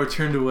people Yeah. that were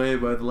turned away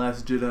by The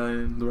Last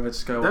Jedi and The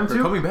Rise of Them Skywalker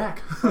too. coming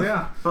back?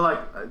 Yeah. But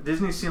like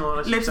Disney's seen a lot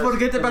of Let's success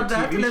forget in about the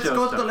that. TV Let's show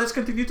go. stuff. Let's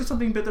continue to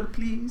something better,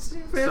 please.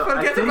 So Forget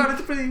I think- about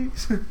it,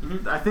 please.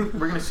 I think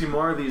we're gonna see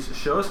more of these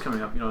shows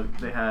coming up. You know,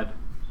 they have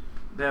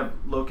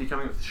Loki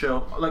coming up with the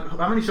show. Like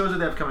how many shows do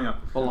they have coming up?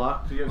 A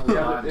lot. Do you have, A do you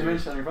have lot, the dude.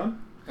 image on your phone?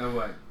 Oh,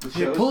 what? The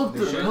Yeah, shows? pull up The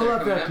the- shows pull that up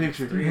come that out?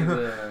 picture. Three of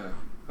the...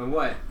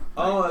 what?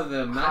 Oh,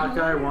 the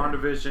Hawkeye,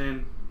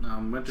 Mandalorian?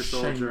 WandaVision, Winter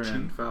Soldier, Shang-Chi.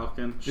 and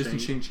Falcon. Isn't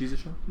Shang-Chi's a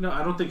show? No,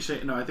 I don't think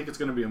No, I think it's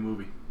gonna be a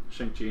movie.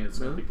 Shang-Chi. I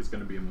Really? think it's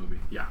gonna be a movie.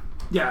 Yeah,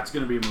 it's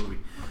gonna be a movie.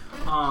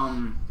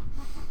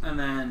 And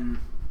then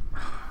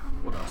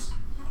what else?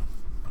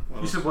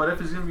 You said what if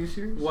it's gonna be a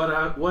series?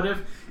 What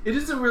if it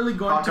isn't really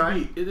going Hawkeye?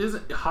 to be? It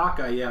isn't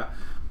Hawkeye, yeah.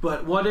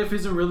 But what if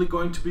isn't really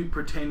going to be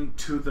pertaining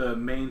to the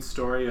main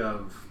story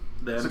of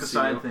the It's MCU? like a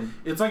side thing.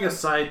 It's like a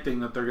side thing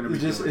that they're going to be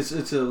doing.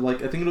 It's a like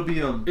I think it'll be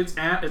It's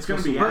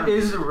going to be. But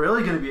is it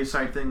really gonna be a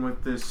side thing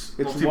with this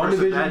It's multiverse of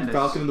WandaVision, madness?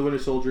 Falcon and the Winter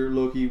Soldier,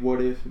 Loki,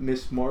 What If,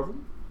 Miss Marvel,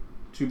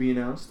 to be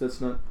announced. That's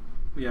not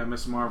Yeah,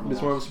 Miss Marvel.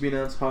 Miss Marvel's to be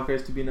announced.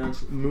 Hawkeye's to be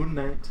announced. Moon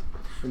Knight.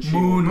 And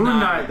Moon Moon Knight.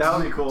 Knight, that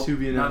would be cool. to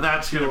be Now announced.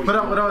 that's going to be.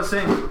 But what I was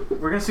saying,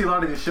 we're gonna see a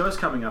lot of these shows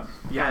coming up.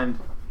 Yeah. And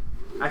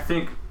I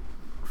think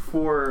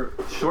for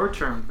short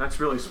term, that's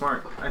really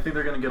smart. I think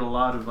they're gonna get a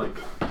lot of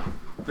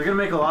they're gonna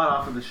make a lot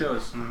off of the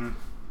shows. Mm-hmm.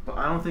 But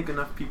I don't think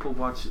enough people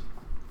watch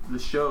the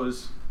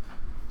shows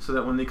so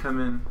that when they come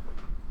in,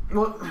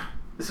 well,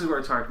 this is where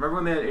it's hard. Remember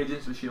when they had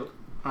Agents of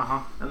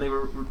S.H.I.E.L.D. and they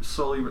were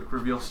slowly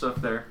reveal stuff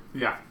there,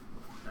 Yeah.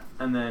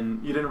 and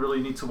then you didn't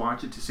really need to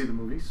watch it to see the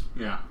movies.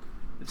 Yeah.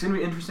 It's gonna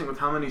be interesting with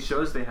how many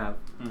shows they have.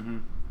 Mm-hmm.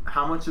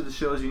 How much of the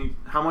shows you need?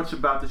 How much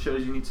about the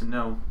shows you need to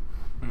know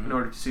in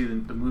order to see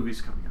the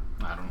movies coming up?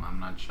 I'm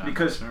not sure.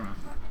 Because- Sure, man.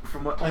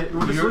 From what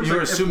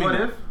You're assuming if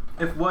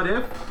that. if What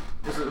If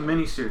is a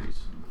mini series,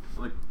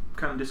 like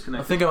kind of I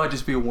disconnected. think it might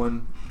just be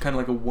kind of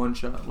like a one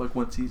shot, like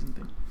one season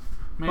thing.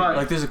 Maybe. But-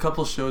 Like there's a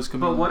couple shows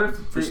coming. But what if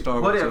for they- Star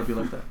what Wars? if- It would be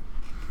like that.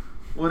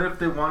 What if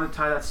they want to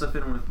tie that stuff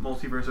in with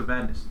Multiverse of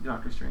Madness,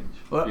 Doctor Strange?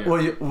 What,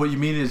 Yeah. what you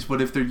mean is,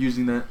 what if they're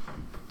using that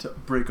to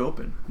break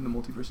open the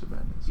Multiverse of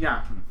Madness?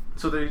 Yeah.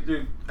 So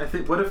they I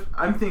think what if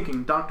I'm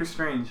thinking Doctor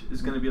Strange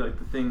is going to be like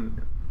the thing,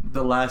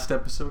 The last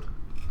episode.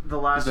 the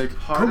last It's like,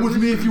 part come of with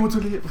this? me if you want to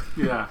live.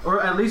 Yeah.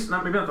 Or at least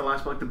maybe not the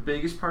last, but like the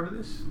biggest part of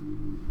this.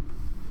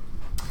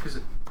 Because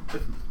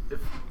if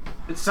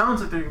it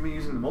sounds like they're going to be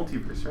using the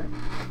multiverse, right?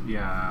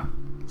 Yeah.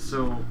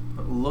 So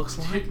Looks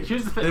like it.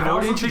 Here's the thing. They've I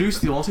already also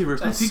introduced the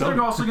multiverse. I in think some-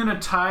 they're also going to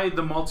tie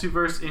the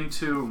multiverse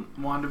into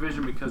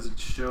WandaVision because it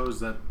shows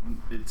that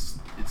it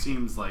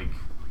seems like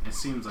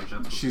that's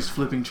what's She's gonna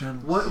flipping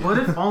channels. what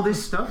if all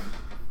this stuff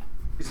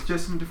is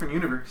just in a different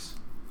universe,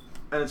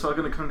 and it's all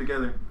going to come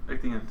together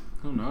at the end? happen.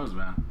 Who knows,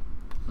 man?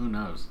 Who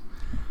knows?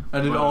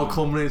 And it Well- all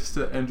culminates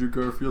to Andrew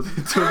Garfield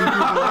and Tobey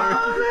Maguire.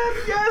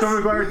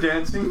 Tom McGuire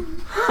dancing.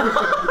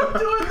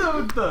 Doing the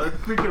With the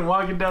freaking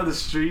walking down the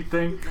street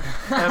thing.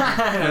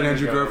 And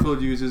Andrew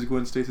Garfield uses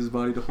Gwen Stacy's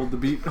body to hold the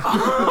beat.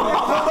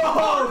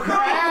 Oh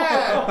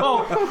crap!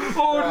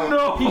 Oh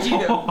no! PG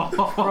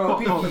bro,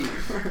 PG.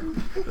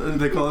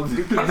 They call him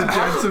the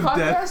Giants of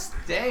Death.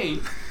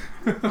 Dang.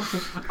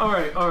 All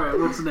right.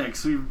 What's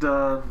next? We've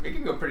done. We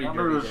can go pretty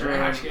dirty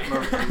there, actually.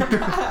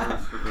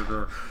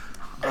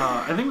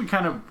 I think we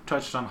kind of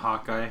touched on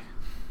Hawkeye.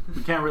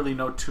 We can't really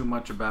know too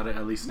much about it,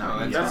 at least No,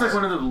 not yet. That's like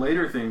one of the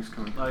later things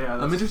coming. Oh yeah.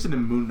 I'm interested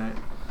in Moon Knight.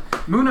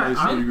 Moon Knight.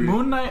 I agree.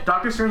 Moon Knight.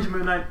 Doctor Strange and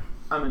Moon Knight.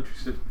 I'm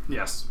interested.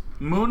 Yes.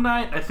 Moon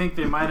Knight. I think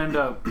they might end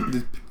up.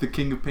 The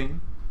King of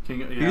Pain.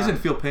 Yeah. He doesn't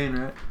feel pain,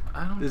 right?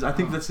 I don't. I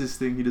think know. that's his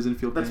thing. He doesn't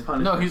feel pain. That's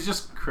Punisher. No, he's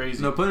just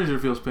crazy. No, Punisher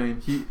feels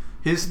pain.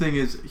 His thing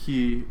is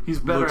he's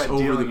better looks at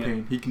over the dealing it.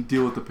 pain. He can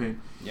deal with the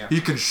pain. Yeah. He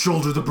can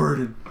shoulder the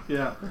burden.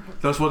 Yeah.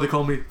 That's why they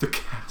call me the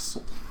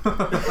Castle. Shut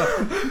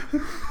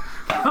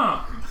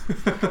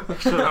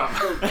up.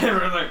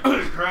 Everyone's like,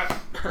 oh crap.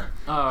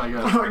 Oh my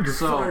god. You're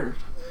So fired.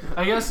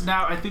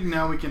 I think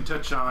now we can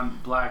touch on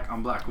Black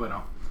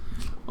Widow.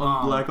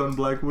 On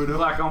Black Widow.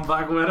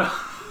 Black Widow.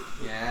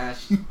 Yeah,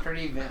 she's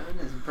pretty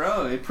villainous,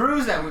 bro. It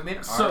proves that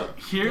women So, are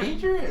here-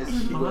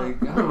 dangerous. Like,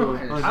 I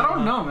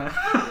don't know, man.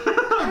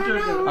 I'm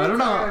joking. I don't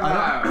know. Talking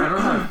about- I don't know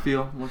how I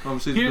feel. Well,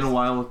 obviously, it's Here's- been a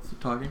while with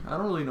talking. I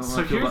don't really know how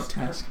So I feel about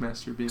here's-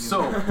 Taskmaster being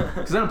So, in there.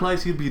 Because that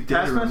implies he'd be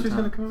dead around the Taskmaster's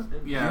gonna time. come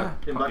out. yeah.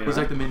 In Black yeah. He's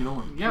like the main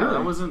villain. Yeah, Really?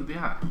 that wasn't.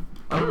 Yeah.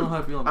 I don't know how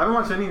I feel I about haven't it.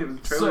 watched any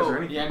of the trailers So, or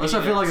anything. yeah, Unless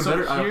I feel like a So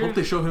better. I here- hope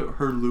they show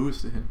her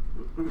lose to him.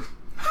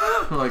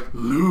 Like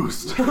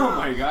Loosed. Oh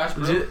my gosh,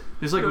 bro.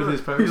 just like with his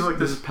powers. He's like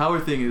his this.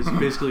 power thing is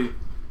basically,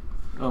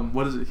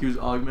 what is it? He was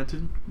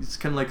augmented. It's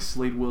kind of like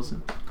Slade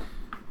Wilson.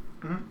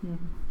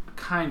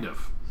 Kind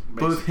of.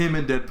 Both him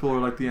and Deadpool are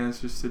like the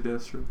answers to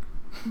Deathstroke.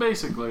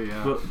 Basically,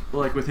 yeah. But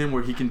like with him,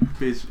 where he can,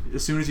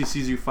 as soon as he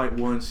sees you fight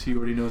once, he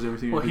already knows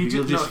everything. Well,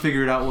 He'll just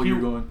figure it out while he-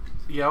 you're going.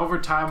 Yeah, over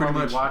time, Pretty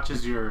while much.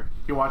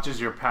 he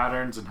watches your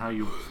patterns and how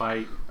you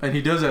fight. And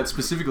he does that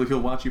specifically. He'll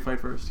watch you fight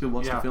first. He'll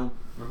watch Yeah. the film,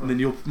 and then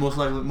you'll more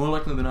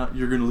likely than not,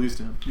 you're gonna lose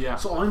to him. Yeah.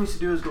 So all he needs to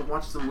do is go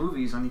watch the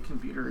movies, and he can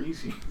beat her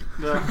easy.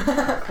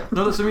 Yeah.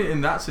 No, that's I mean.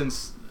 In that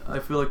sense, I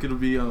feel like it'll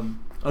be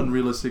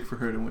unrealistic for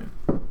her to win,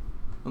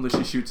 unless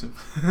she shoots him.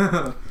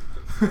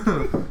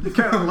 You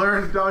can't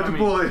learn to dodge I a mean-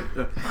 bullet.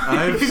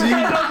 I've seen you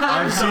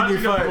Dodging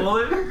a fight.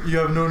 bullet? You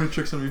have no new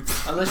tricks on me.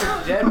 Unless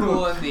you're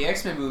Deadpool in the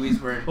X-Men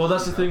movies where... Well,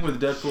 that's the thing with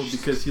Deadpool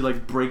because he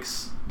like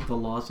breaks the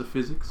laws of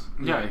physics.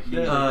 Yeah. He,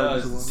 Yeah.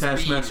 does.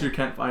 Taskmaster Speed.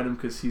 can't fight him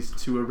because he's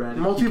too erratic.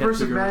 He can't Multiverse of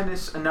figure out-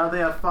 Madness, and now they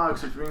have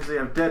Fox, which means they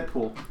have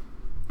Deadpool.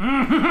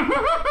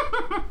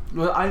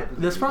 Well,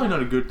 that's probably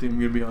not a good thing. I'm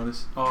gonna be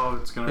honest. Oh,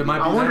 it's gonna. It be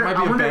might I be- wonder, that might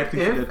be I a wonder bad thing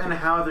for if Deadpool. and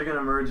how they're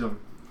gonna merge them.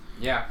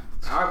 Yeah.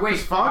 Wait,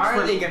 'Cause Fox how are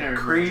went they gonna...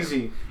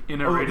 crazy? in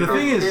a Oh, rated the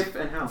thing R. is, if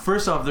and how.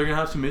 first off, they're gonna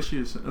have some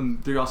issues,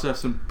 and they also have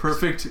some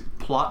perfect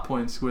plot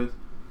points with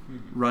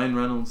Ryan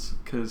Reynolds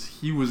because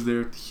he was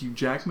there at the Hugh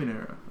Jackman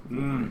era, of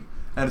Wolverine.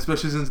 And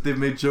especially since they've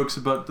made jokes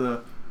about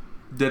the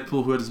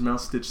Deadpool who had his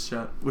mouth stitched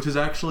shut, which is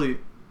actually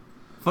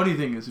funny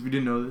thing is if you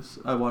didn't know this,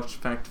 I watched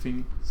Fact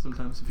Fiend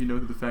sometimes. If you know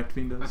who the Fact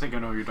Fiend does, I think I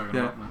know what you're talking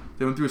yeah, about now.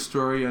 they went through a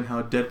story on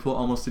how Deadpool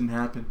almost didn't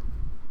happen.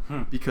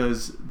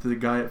 Because the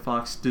guy at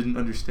Fox didn't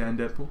understand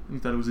Deadpool and he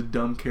thought it was a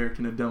dumb character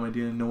and a dumb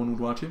idea and no one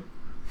would watch it.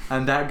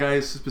 And that guy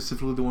is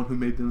specifically the one who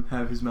made them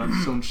have his mouth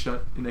sewn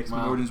shut in X-Men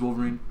Wow. Origins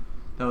Wolverine.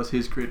 That was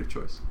his creative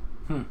choice.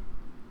 Wow.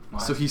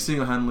 So he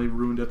single-handedly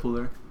ruined Deadpool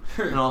there.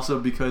 And also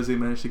because they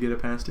managed to get it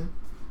past him.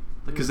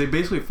 Because they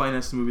basically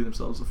financed the movie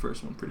themselves, the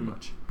first one, pretty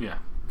much. Yeah.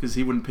 Because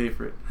he wouldn't pay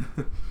for it.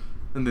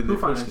 And then Who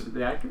they forced financed it. it?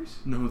 The actors?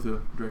 No,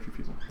 the director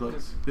people.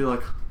 Yes. They're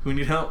like, we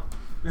need help.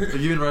 Like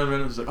even Ryan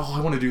Reynolds is like, oh,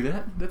 I want to do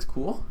that. That's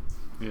cool.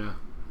 Yeah.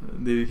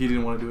 He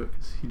didn't want to do it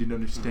because he didn't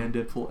understand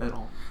Deadpool at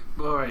all.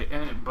 All right,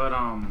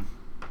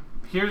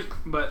 here's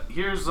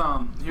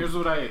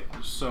what I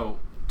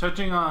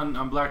touching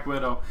on Black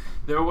Widow.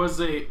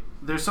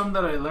 There's something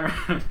that I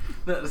learned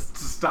that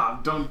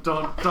stop.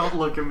 Don't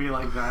look at me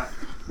like that.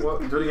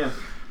 What? Do it again.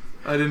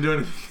 I didn't do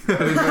anything.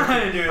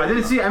 I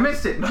didn't see it. I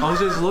missed it. I was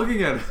just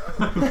looking at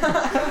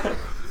it.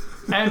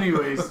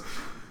 Anyways,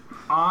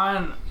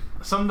 on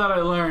something that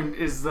I learned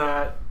is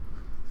that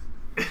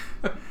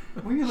What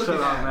are you looking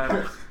shut up, at?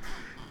 man.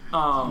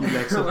 Oh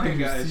my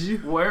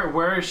gosh.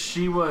 Where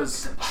she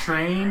was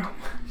trained,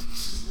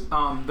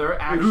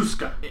 they're actually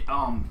Ruska.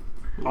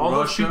 all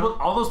Russia?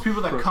 those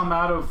people that Russia. come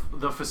out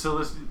of the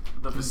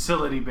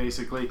facility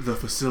basically The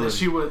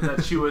facility.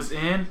 that she was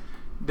in,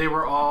 they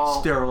were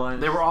all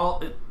Sterilized. They were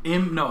all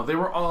they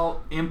were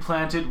all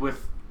implanted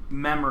with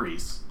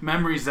memories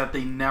that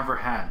they never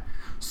had.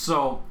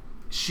 So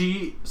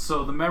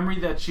the memory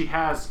that she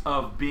has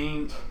of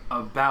being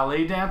a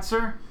ballet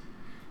dancer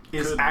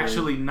is Could be.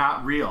 actually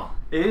not real.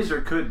 Is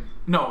or could?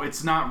 No,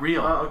 it's not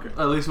real. Oh, okay.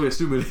 At least we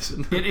assume it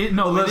isn't.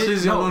 Unless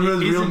she's the one who has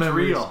real isn't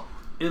memories. real.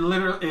 It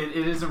literally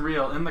it isn't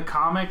real. In the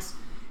comics,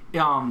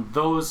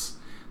 those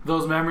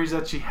memories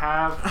that she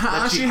has,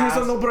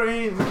 has no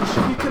brain.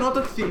 She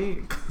cannot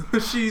think.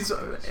 She's.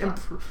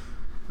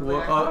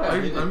 Well,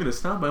 I'm gonna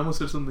stop. I almost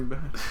said something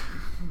bad.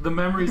 the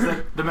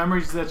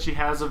memories that she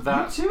has of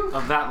that Me too.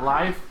 of that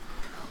life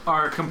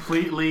are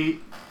completely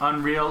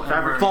unreal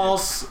and were-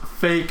 False,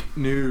 fake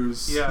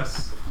news.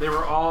 Yes, they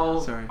were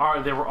all Sorry.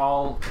 they were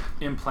all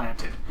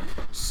implanted.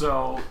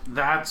 So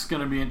that's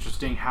gonna be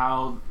interesting.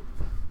 How,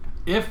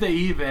 if they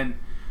even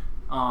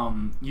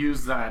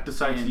use that,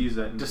 Decide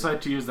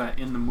to use that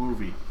in the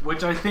movie,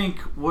 which I think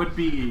would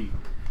be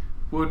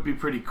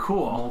pretty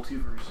cool.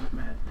 Multiverse of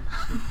madness.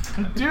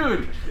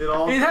 Dude, It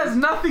it has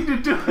nothing to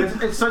do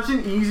with It's such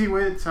an easy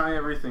way to tie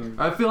everything.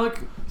 I feel like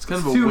it's kind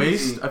It's of a too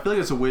waste. easy. I feel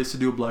like it's a waste to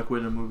do a Black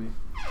Widow movie.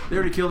 They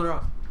already killed her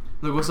off.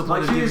 Like, what's the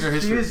point Like of she giving her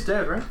is history?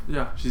 dead, right?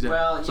 Yeah, she's dead.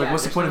 Well, It's yeah. like,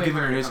 what's the there's point no of way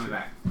giving for her to history? come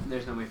back.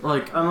 There's no way. For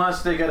Like,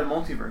 Unless they get a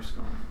multiverse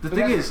going. the But thing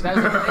that's- is,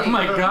 that's the Oh thing.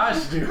 my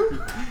gosh, dude!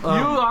 You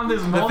on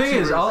this the thing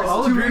is, I'll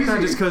It's too agree with that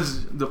easy. just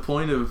because the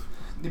point of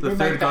They the bring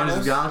third back Guardians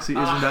of the Thanos. Galaxy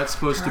isn't that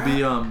supposed to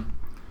be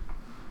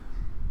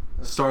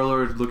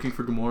Star-Lord looking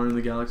for Gamora in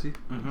the galaxy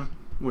Mm-hmm.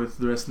 with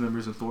the rest of the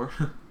members of Thor?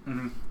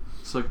 Mm-hmm.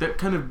 So like that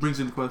kind of brings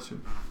into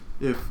question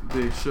if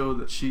they show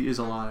that she is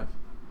alive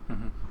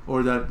Mm-hmm.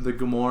 or that the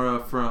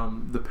Gamora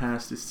from the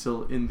past is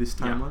still in this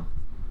Yeah. timeline,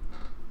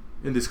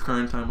 in this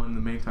current timeline, in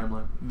the main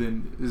timeline.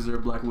 Then is there a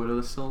Black Widow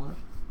that's still alive?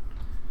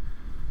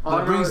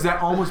 Almost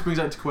brings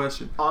that into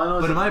question.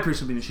 But in my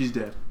personal opinion, she's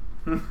dead.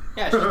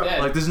 Yeah, she's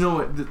dead. Like, there's no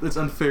way. It's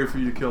unfair for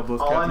you to kill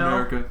both All I Captain know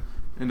America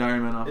and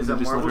Iron Man off is and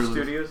that just let Marvel her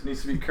live. Studios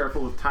needs to be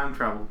careful with time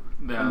travel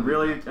Yeah. and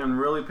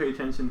really pay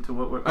attention to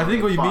what I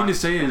think what you mean to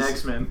say and is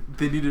X-Men.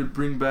 they need to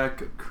bring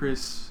back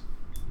Chris.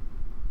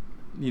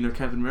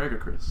 Captain America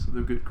Chris,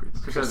 the good Chris.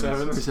 Chris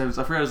Evans. Chris Evans.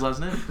 I forgot his last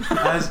name.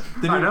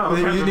 They I know,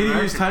 you Captain need to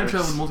America use time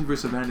Chris. travel in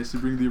Multiverse of Madness to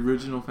bring the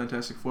original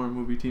Fantastic Four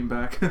movie team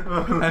back,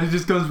 and he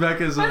just comes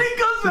back as And he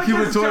goes the back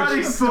Human as Torch.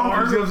 Johnny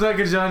Storm. He comes back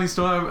as Johnny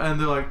Storm, and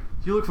they're like,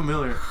 "You look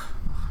familiar.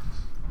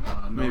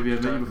 Maybe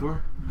I've met you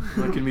before.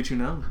 I can meet you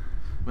now.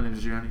 My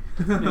name's Johnny."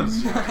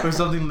 Or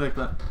something like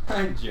that.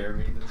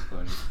 Jeremy, that's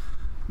funny.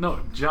 No,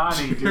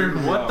 Johnny, dude.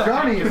 Jeremy. What the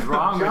Johnny heck is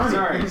wrong with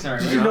Johnny. you?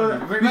 Sorry. You should know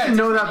We're that. You should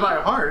know glad that by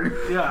heart.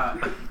 Yeah.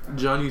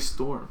 Johnny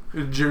Storm.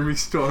 Jeremy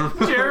Storm.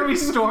 Jeremy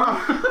Storm.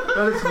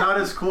 That is not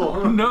as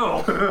cool.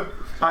 No.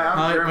 Hi, I'm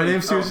Hi, Jeremy. my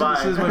name's Susan. bye.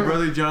 This is my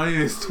brother Johnny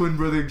and his twin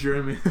brother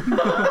Jeremy.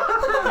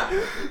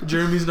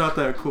 Jeremy's not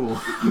that cool.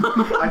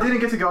 I didn't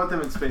get to go with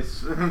them in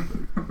space.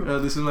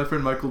 This is my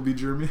friend Michael B.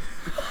 Jeremy.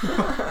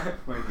 My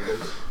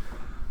gosh.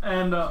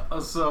 And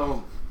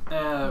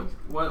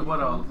what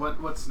else?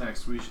 What's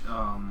next?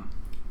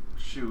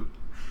 Shoot.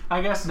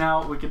 I guess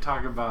now we could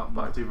talk about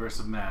Multiverse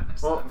of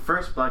Madness. Well, then.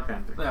 first Black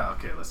Panther. Yeah,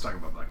 okay, let's talk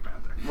about Black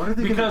Panther. What are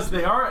they Because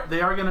gonna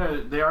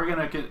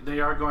they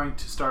are going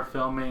to start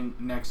filming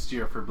next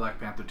year for Black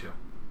Panther 2.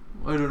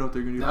 I don't know what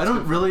they're gonna do. That's I don't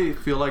good. really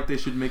feel like they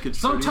should make it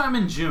Sometime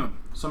in June.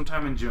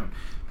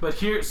 But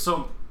here,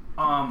 So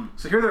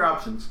here are their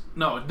options.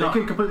 no, They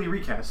can completely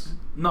recast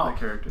no, the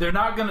character. they're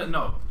not gonna,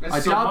 no. That's I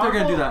So doubt they're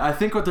gonna do Marvel- that. I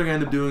think what they're gonna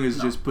end up doing is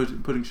No. just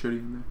putting Shuri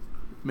in there.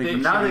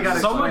 Making Now they gotta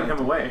Someone- explain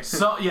him away.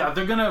 So yeah,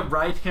 they're gonna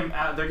write him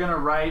out. They're gonna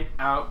write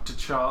out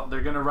T'Challa. They're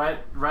gonna write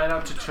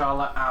out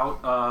T'Challa out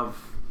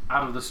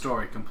of the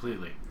story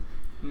completely.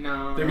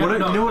 No. They're What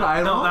gonna, I- you know what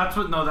I no,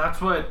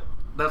 want?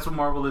 that's what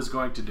Marvel is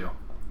going to do.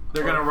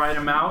 They're gonna write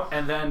him out,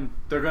 and then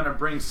they're gonna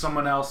bring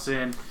someone else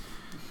in.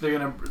 They're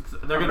gonna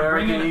bring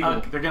American in.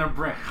 Eagle. They're gonna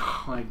bring.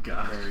 Oh my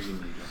god.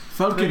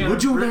 Falcon, They're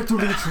would you gonna like to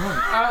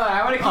retry?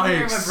 I want to keep I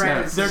hearing what accept.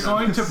 Brandon They're says.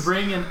 going to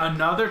bring in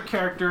another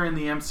character in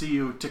the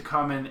MCU to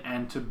come in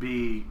and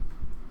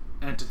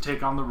to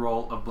take on the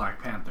role of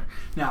Black Panther.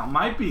 Now, it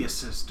might be a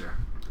sister.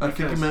 I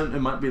think it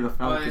might be the Oh,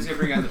 Falcon. he's gonna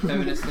bring out the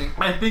feminist thing.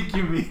 I think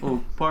you mean.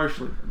 Oh,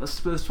 partially.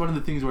 That's one of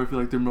the things where I feel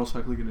like they're most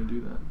likely gonna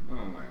do that. Oh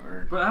my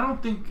word. But I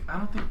don't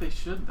think they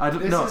should. I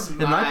don't This know. is In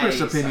my my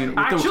personal opinion,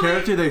 side. with the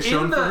character they've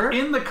shown for her,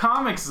 in the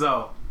comics,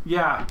 though,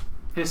 yeah,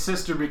 his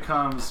sister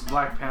becomes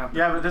Black Panther.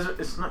 Yeah, but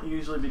it's not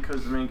usually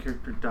because the main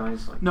character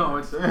dies like No,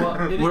 that. it's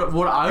well.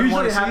 what I Usually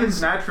want it to see happens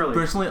is naturally.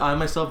 personally, I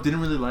myself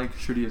didn't really like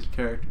Shuri as a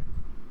character,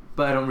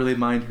 but I don't really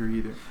mind her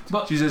either.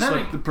 But She's just then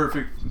like the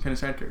perfect kind of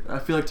side character. I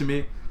feel like to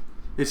me,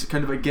 it's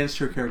kind of against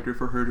her character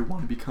for her to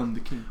want to become the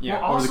king Yeah.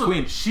 Well, or also, the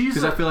queen. she's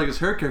Because I feel like as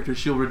her character,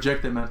 she'll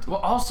reject that mantle.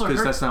 Well, also Because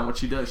her. that's not what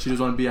she does. She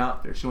doesn't want to be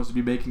out there. She wants to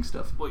be making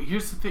stuff. Well,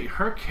 here's the thing.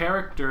 Her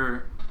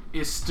character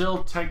is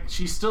still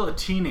she's still a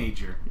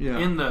teenager. Yeah.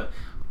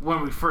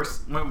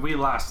 When we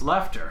last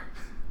left her,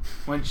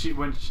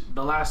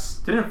 the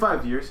last. Didn't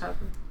 5 years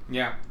happen?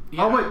 Yeah.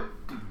 Yeah, Oh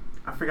wait,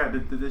 I forgot.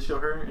 Did they show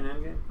her in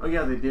Endgame? Oh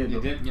yeah, they did.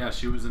 You did? Yeah,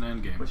 she was in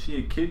Endgame. Was she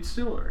a kid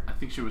still, or? I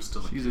think she was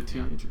still. She's a kid,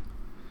 yeah. teenager.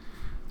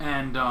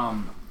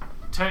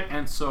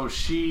 And so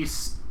she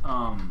still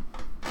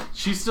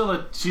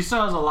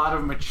has a lot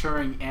of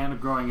maturing and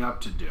growing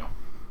up to do.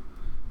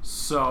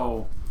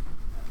 So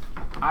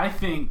I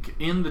think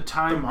in the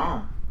time The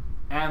mom.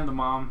 and the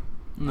mom.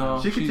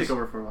 No, She could she's- take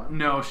over for a while.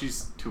 No,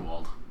 she's too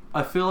old.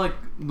 I feel like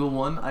the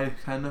one I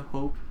kind of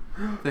hope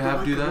they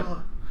have do that.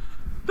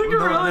 The No,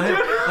 gorilla, not dude.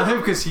 him, not him,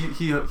 because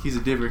he's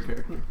a different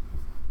character.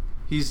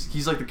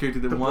 He's like the character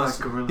that The wants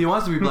Black Gorilla. he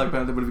wants to be Black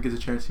Panther, but if he gets a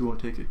chance, he won't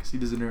take it because he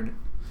doesn't earn it.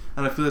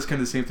 And I feel that's kind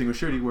of the same thing with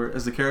Shuri, where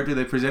as the character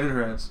they presented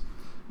her as,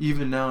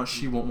 even now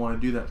she won't want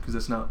to do that because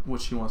that's not what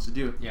she wants to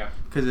do. Yeah.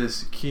 Because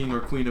as king or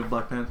queen of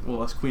Black Panther,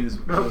 well, as queen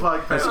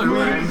Black as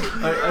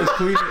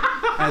Panther.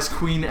 as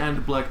queen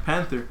and Black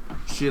Panther,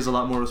 she has a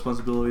lot more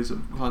responsibilities that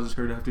causes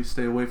her to have to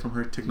stay away from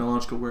her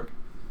technological work.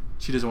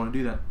 She doesn't want to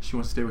do that. She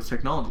wants to stay with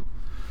technology.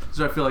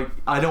 So I feel like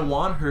I don't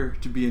want her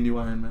to be a new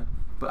Iron Man,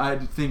 but I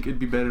think it'd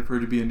be better for her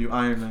to be a new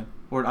Iron Man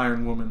or an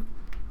Iron Woman.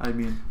 I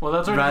mean, Well,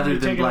 that's already rather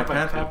than taken Black up by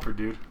Panther. Pepper,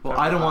 dude. Well,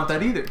 Pepper I don't want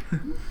that Potts. either.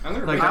 I'm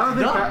gonna Like, read I don't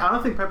think No. I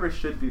don't think Pepper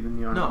should be the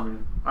new Iron No.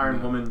 Woman. Iron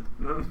No. Woman.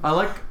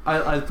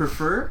 I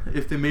prefer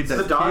if they made It's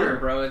that the daughter, kid.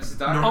 bro. It's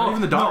the No, daughter. not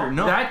even the daughter.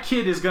 No, That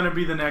kid is gonna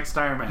be the next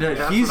Iron Man. yeah,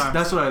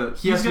 that's what I.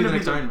 He He's has to be gonna the be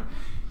next the- Iron Man,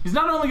 He's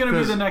not only gonna be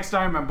 'Cause- the next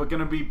Iron Man, but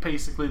gonna be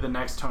basically the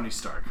next Tony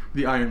Stark.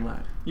 the Iron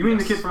Lad. You mean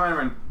the Yes. kid from Iron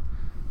Man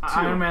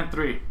Iron Man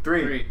 3.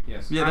 3? 3.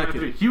 Yes. Yeah, Iron that Man kid.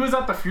 3. He was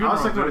at the I funeral.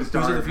 was like, what dude. his He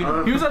was at daughter? the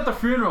funeral. He was at the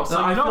funeral, so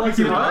No, I you know feel like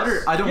he the was.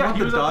 daughter. I don't Yeah, want he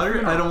the was at daughter.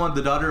 funeral. I don't want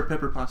the daughter of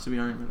Pepper Potts to be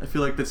Iron Man. I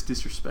feel like that's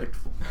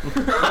disrespectful.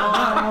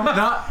 not my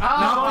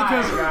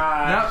because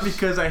gosh. not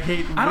because I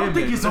hate women. I don't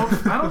think his own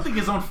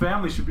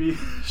family should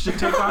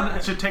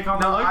take on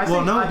the No, like. I Well,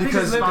 think- no, I think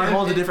because it's they fine.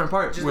 hold a different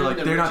part. Just Where live like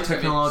in the they're not riches of it,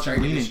 technology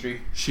starting leaning.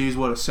 industry. She's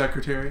what, a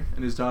secretary,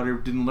 and his daughter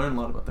didn't learn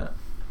a lot about that.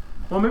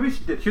 Well, maybe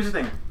she did. Here's the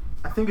thing.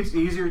 I think it's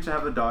easier to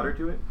have the daughter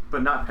do it,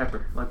 but not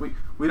Pepper. Like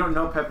we don't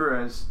know Pepper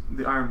as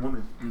the Iron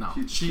Woman. No.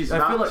 She's I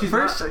not. feel like she's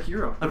first- not a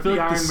hero. I feel The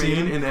like the Iron scene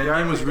Maiden. in The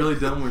Iron Endgame was Maiden. really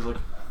dumb. Where it's like,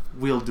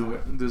 we'll do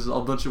it. There's a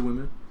bunch of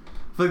women. I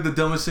feel like the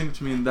dumbest thing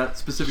to me in that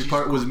specific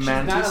part was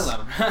Mantis.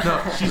 Not alone.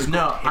 No, She's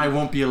no, I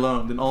won't be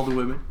alone. Then all the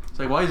women. It's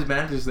like, why is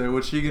Mantis there?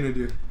 What's she gonna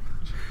do?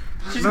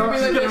 She's No, gonna be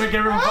she's like gonna this. make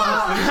everyone fall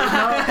asleep. No,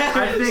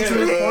 I think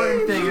the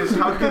important thing is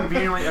how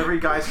conveniently every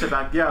guy said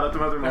back. Yeah, let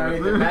them have their Alright,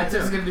 moment. the match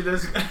is gonna be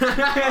this.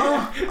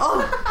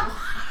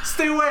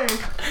 Stay away!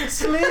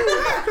 Sleep! Like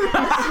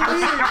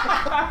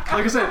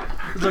I said,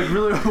 it's like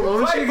really,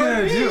 what was she Fight for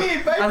gonna me! do?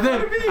 Fight And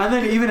for me!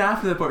 then even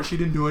after that part, she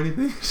didn't do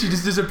anything. She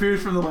just disappeared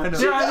from the lineup.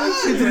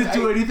 She didn't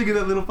do anything in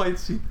that little fight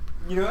scene.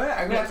 You know what?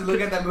 I'm gonna have to look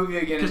at that movie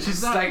again and 'Cause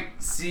she's just not- like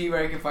see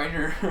where I can find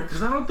her.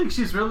 Because I don't think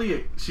she's really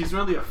a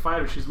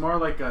fighter. She's more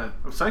like a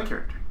Side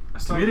character.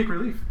 side- Comedic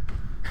relief.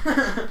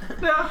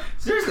 Yeah.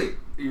 Seriously,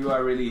 you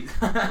are really.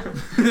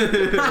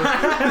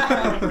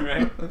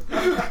 Right.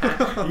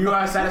 You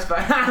are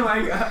satisfied. Oh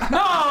my god.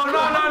 No.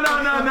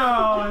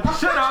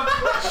 Shut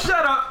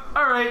up.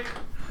 All right.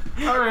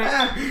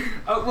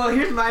 Oh, well,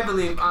 here's my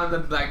belief on the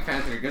Black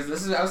Panther, because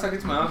I was talking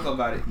to my uncle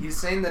about it. He's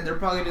saying that they're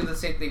probably doing the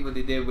same thing what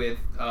they did with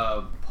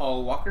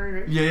Paul Walker,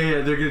 right?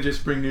 Yeah, they're gonna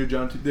just bring new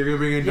John. They're gonna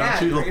bring in John Yeah,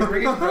 Cheadle. they're gonna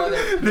bring his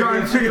brother. They're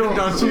gonna bring in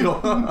John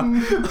Cheadle.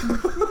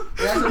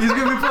 Yeah, He's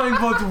gonna be playing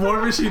both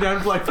War Machine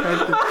and Black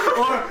Panther,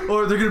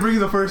 or they're gonna bring in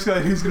the first guy.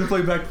 Who's gonna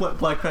play Black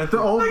Panther. The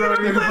old They're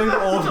roadie. gonna play the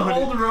old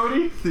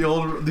roadie.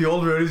 roadie. The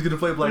old roadie's gonna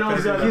play Black You know,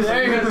 he's Panther. got-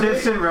 There you He's go. a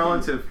distant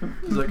relative.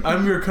 He's like,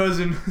 I'm your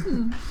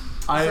cousin.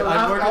 I work in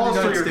the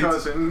Also United your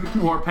States. cousin.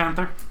 War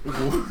Panther.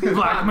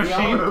 Black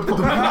Machine.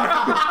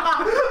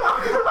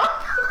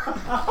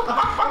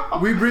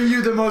 We bring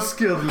you the most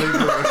skilled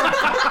laborer.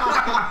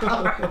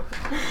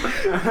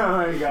 Oh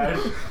my gosh.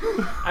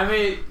 I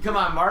mean, come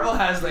on, Marvel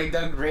has like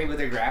done great with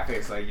their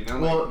graphics, like you know.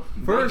 Well,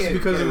 like, first, make it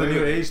because get of the away new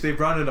with it. age, they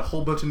brought in a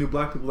whole bunch of new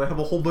black people. They have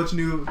a whole bunch of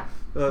new.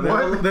 They have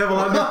What? they have a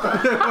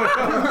lot. They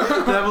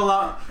have a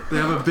lot. They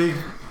have a big.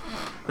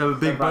 They have a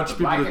big brought bunch of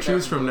the people to black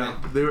choose from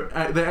and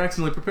now. They're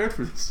excellently prepared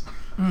for this.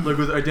 Like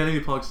with identity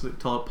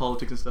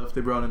politics and stuff,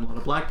 they brought in a lot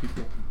of black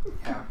people.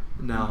 Yeah.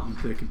 Now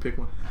they can pick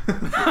one.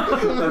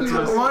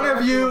 One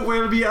of you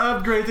will be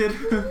upgraded.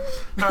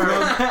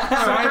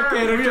 Side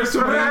character to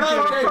main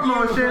character.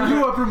 Promotion.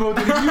 You are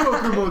promoted. You are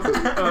promoted.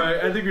 All right,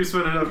 I think we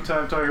spent enough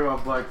time talking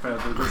about Black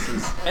Panther.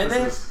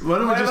 Why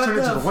don't we just turn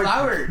it to the white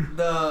flower?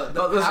 The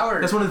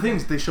flower. That's one of the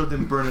things. They showed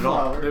them burn it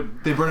all. Flower.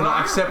 They burn it all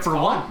Flower, except it's for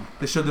called. one.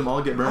 They showed them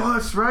all get burned. Oh,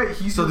 that's right.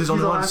 So there's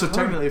only the one. last So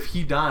technically, if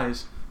he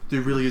dies,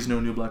 there really is no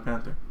new Black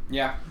Panther.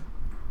 Yeah.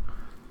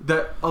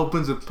 That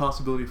opens a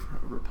possibility for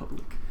a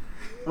republic.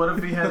 What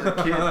if he has a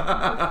kid?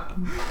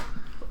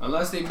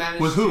 Unless they manage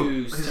With who?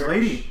 to His search-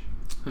 lady.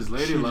 His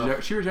lady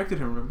love. She rejected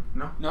him. Remember?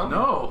 No.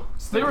 No,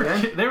 they were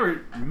Again? they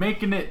were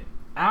making it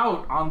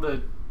out on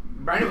the.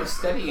 Brandon was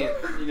studying it,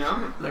 you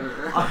know.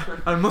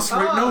 I must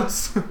write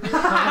notes. No,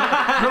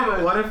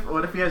 but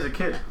what if he has a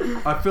kid?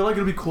 I feel like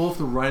it'd be cool if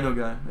the Rhino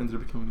guy ended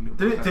up becoming a new.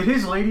 Black Did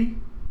his lady?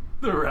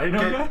 The Rhino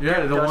Get- guy?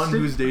 Yeah, the one Dusted?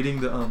 who's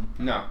dating the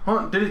No. Hold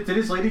on. Did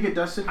his lady get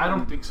dusted? I don't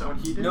when- think so. when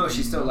he did? No,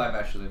 she's still alive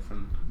actually.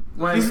 From.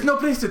 He's no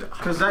place to.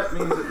 Because that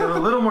means that there's a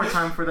little more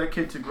time for that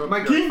kid to grow up My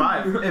to be king!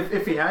 5.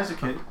 If he has a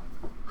kid.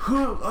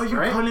 Who are you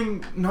Right?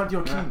 calling not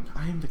your king?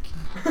 I am the king.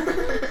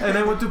 And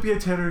I want to be a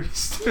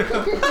terrorist.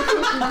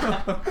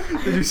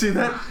 Did you see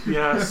that?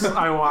 Yes,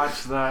 I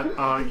watched that.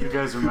 You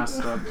guys are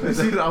messed up.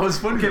 That was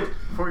funny. Okay,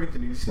 before we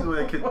continue, you see the way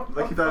that kid,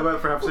 like he thought about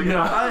it for half a second?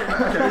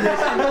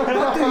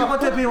 Yeah. What do you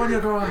want to be when you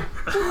grow up?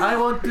 I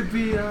want to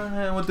be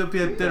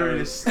a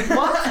terrorist.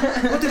 What?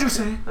 What did you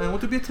say? I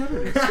want to be a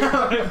terrorist.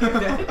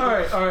 All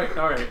right.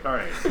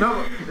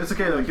 No, it's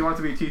okay though. He wants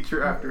to be a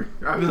teacher after.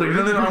 He's like,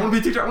 no, I want to be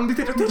a teacher. I want to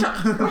be a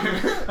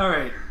teacher. All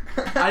right.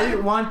 I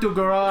want to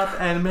grow up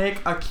and make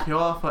a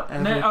cure for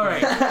everything. All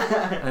right.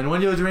 And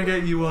when you drink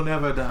it, you will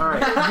never die. All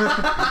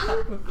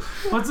right.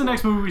 What's the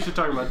next movie we should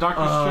talk about?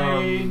 Doctor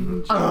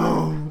Strange.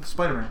 Oh,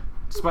 Spider-Man.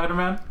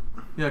 Spider-Man.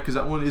 Yeah, because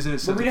that one isn't it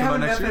set But we to don't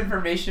come have out next enough year?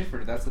 information for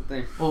it. That's the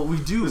thing. Well, we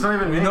do. It's not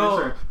even we named, know.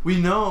 is there? We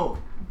know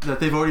that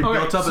they've already Okay,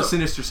 built up a so-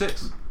 Sinister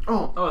Six.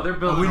 Oh, Oh, they're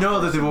And building. we up know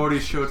for that they've it. already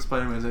showed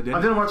Spider-Man's identity.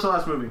 I didn't watch the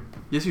last movie.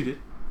 Yes, you did.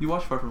 You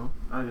watched Far From Home.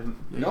 I didn't.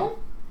 Yeah, No?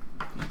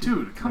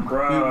 Dude, come on.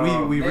 Bro. We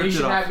Then you ripped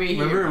should it not off. be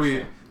here, Remember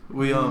Christian.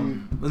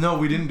 we no,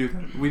 we didn't do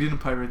that. We didn't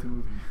pirate the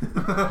movie.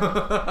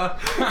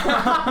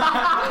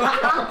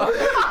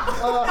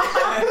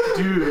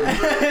 Dude.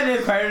 And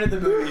then prior to the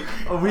movie.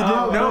 Oh, we didn't.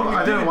 Oh, no, no, we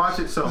I didn't watch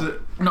it. So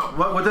No.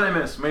 what did I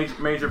miss?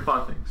 Major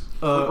plot things.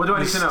 What do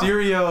I need to know?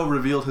 Mysterio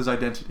revealed his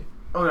identity.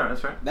 Oh yeah,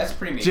 that's right. That's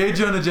pretty J.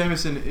 major. Jonah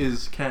Jameson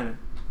is canon,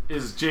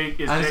 Is Jake?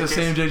 Is and it's the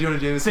J.K. same J. Jonah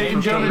Jameson. Same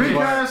from Jonah Tobey Jameson.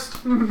 Maguire.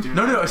 Recast. Dude.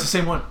 No, it's the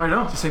same one. I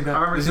know. It's the same guy. I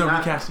remember There's seeing no that.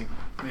 recasting.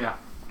 Yeah.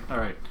 All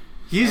right.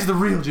 He's the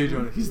real J.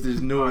 Jonah.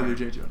 There's no other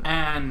J. Jonah.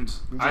 And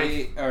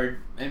Or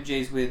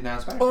MJ's with now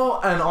Spider-Man. Oh,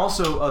 and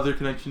also other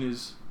connection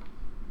is,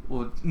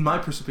 well, in my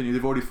personal opinion,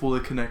 they've already fully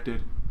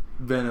connected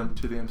Venom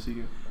to the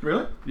MCU.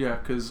 Really? Yeah,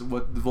 because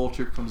what the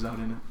Vulture comes out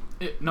in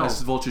it. no.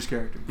 That's Vulture's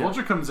character. Yeah.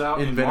 Vulture comes out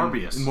in Venom,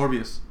 Morbius. In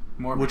Morbius.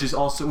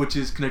 Which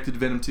is connected to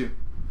Venom too.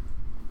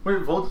 Wait,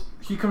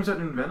 he comes out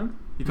in Venom?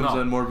 He comes No.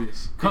 out in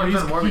Morbius. No, He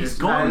comes out in he's Morbius.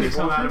 going to As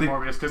come out in Vulture?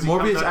 Morbius because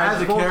Morbius as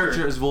the Vulture.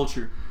 character as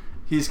Vulture.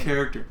 His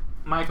character.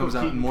 Michael comes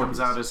out in Keaton comes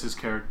Morbius. out as his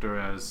character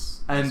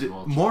as And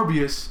Vulture.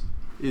 Morbius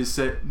is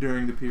set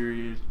during the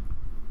period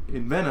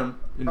in Venom,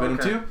 Venom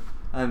Okay. 2,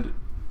 and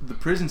the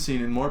prison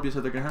scene in Morbius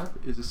that they're gonna have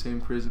is the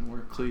same prison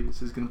where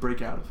Cletus is gonna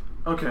break out of.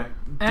 Okay.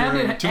 And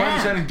During, it- to my and-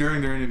 understanding,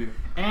 during their interview.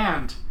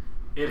 And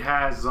it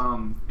has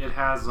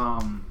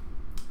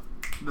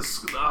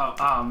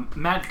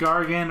Matt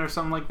Gargan or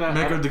something like that.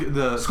 Mega,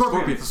 the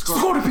Scorpion.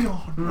 Scorpion.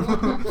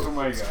 Oh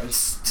my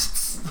gosh.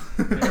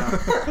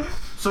 Yeah.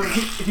 So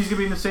he's gonna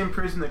be in the same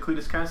prison that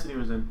Cletus Cassidy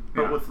was in,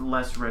 but Yeah. with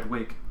less red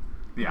wig.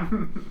 Yeah.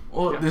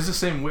 Well, Yeah. there's the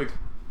same wig.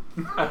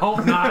 I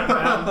hope not,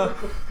 man.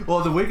 Well,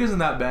 the wig isn't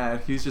that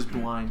bad. He's just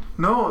blind.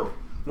 No,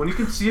 when you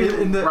can see it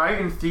In the- right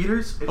in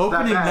theaters, it's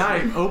Opening that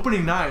bad.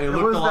 night, it It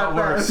looked was a lot that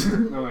bad. worse.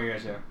 Oh my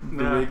gosh, yeah.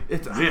 The Yeah. wig.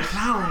 It's a Yeah.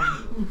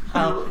 clown.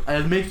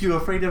 I'll make you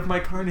afraid of my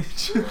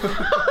carnage.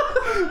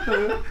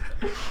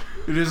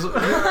 You just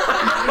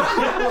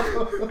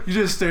he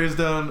just stares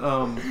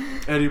down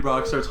Eddie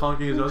Brock, starts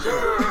honking his nose.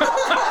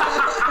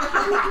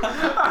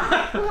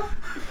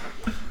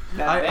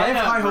 I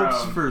have high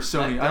hopes for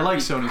Sony. I like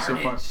Sony so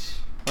far.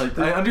 Like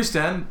I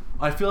understand.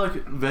 I feel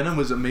like Venom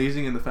was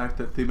amazing in the fact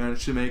that they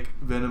managed to make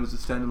Venom as a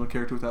standalone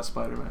character without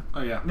Spider-Man.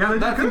 Oh yeah. Yeah, they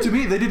That did to good.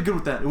 me, they did good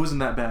with that. It wasn't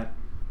that bad,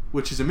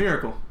 which is a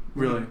miracle,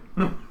 really.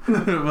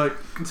 Like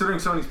Considering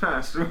Sony's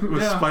past.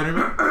 with Yeah.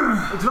 Spider-Man.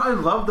 I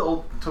love the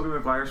old Tobey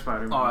Maguire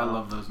Spider-Man. Oh, I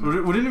love those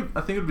movies. Wouldn't it,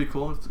 I think it would be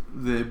cool if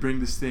they bring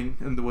this thing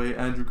and the way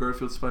Andrew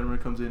Garfield Spider-Man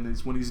comes in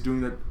is when he's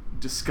doing that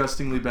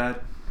disgustingly bad,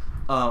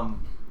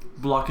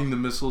 blocking the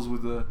missiles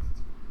with a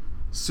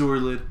sewer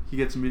lid. He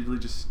gets immediately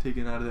just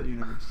taken out of that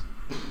universe,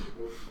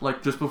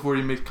 like just before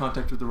he makes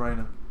contact with the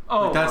Rhino.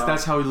 Oh, Like that's wow.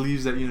 that's how he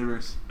leaves that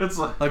universe. It's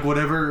like. Like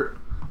whatever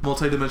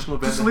multi-dimensional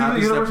event Just that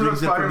leave the happens that universe with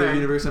brings them from their Spider-Man.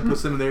 universe and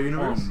puts them in their Oh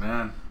universe.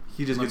 man.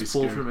 He just That'd gets be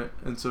pulled scary. from it,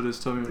 and so does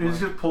Tobey He's Maguire.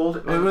 just pulled.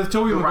 And with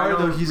Tobey the Maguire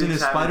Rhino though, he's in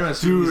his wreaks havoc. Spider-Man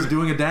suit. He's Dude.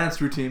 doing a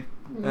dance routine.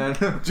 And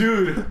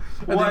Dude,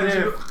 And what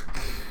then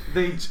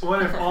if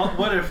what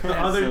if the That's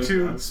other so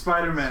two gross.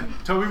 Spider-Men,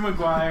 Tobey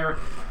Maguire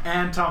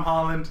and Tom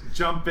Holland,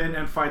 jump in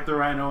and fight the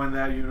Rhino in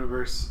that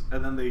universe,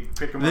 and then they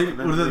pick him They, up.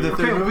 And the then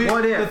third Okay, movie.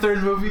 what if? The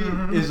third movie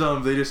Mhm. is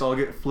they just all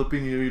get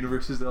flipping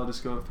universes that all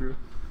just go through.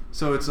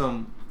 So it's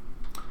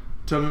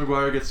Tobey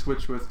Maguire gets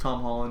switched with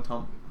Tom Holland.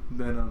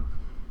 Then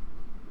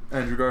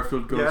Andrew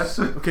Garfield goes. Yes.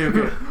 Okay.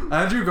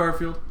 Andrew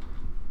Garfield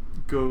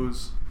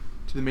goes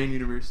to the main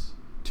universe.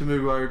 Tobey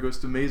Maguire goes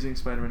to Amazing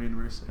Spider-Man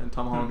universe, and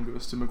Tom Holland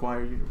goes to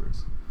Maguire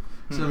universe.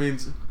 So that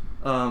means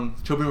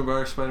Tobey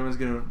Maguire Spider-Man is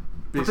gonna What's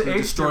the basically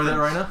age destroy that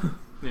difference? Rhino.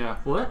 yeah.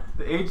 What?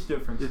 The age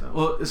difference, though.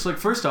 Well, it's like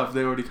first off,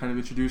 they already kind of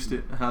introduced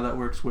it how that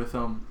works with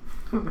How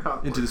it Into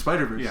the works.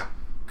 Spider-Verse. Yeah.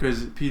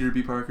 Because Peter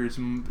B. Parker is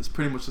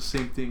pretty much the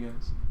same thing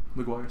as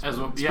Maguire. As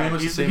well, It's yeah, pretty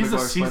much he's, the same he's the,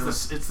 Maguire he's Spider-Man.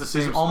 the, it's the So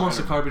he's same. almost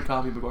a Spider-Man. carbon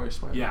copy of Maguire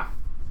Spider-Man. Yeah.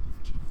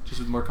 Just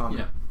with more comment.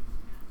 Yeah.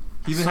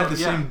 He even So, had the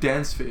yeah. same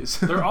dance phase.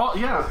 They're all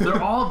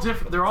They're all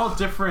different. They're all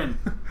different.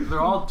 They're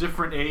all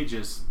different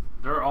ages.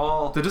 They're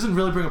all. That doesn't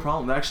really bring a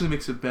problem. That actually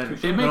makes it better.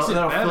 It makes it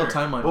that'll fill a better.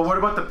 timeline. Well, what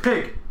about the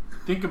pig?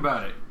 Think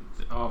about it.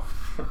 Oh,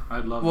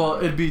 I'd love. Well,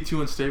 that. it'd be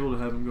too unstable to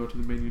have him go to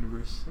the main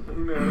universe.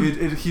 No.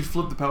 He'd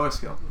flip the power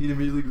scale. He'd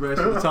immediately rise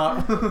to the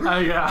top.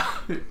 Yeah.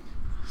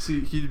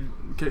 See, him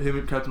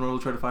and Captain Marvel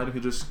try to fight him. He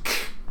just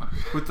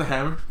with the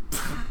hammer.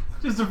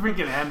 Just a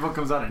freaking handful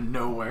comes out of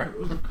nowhere.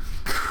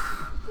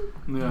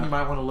 You Yeah.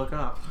 might want to look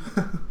up.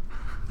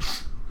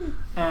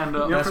 And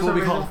Yeah, That's for what some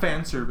we call reason-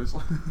 fan service.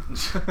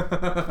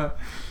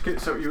 Okay,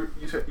 so you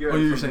said Oh,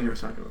 you were saying you were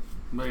talking about.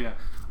 But yeah,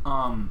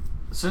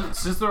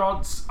 since they're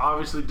all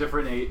obviously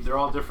different they're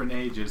all different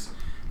ages,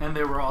 and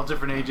they were all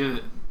different ages.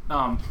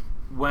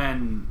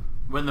 when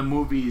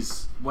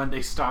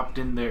they stopped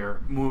in their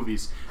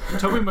movies.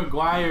 Tobey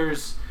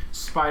Maguire's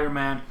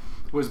Spider-Man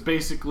was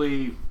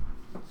basically,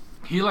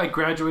 he like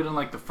graduated in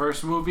like the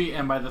first movie,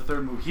 and by the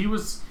third movie he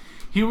was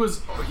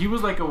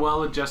like a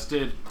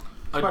well-adjusted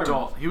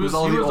adult. He was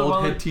all he the was a old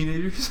well- head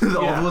teenagers, all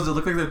the ones that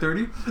look like they're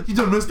 30. You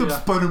don't mess up Yeah.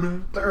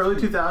 Spider-Man. The early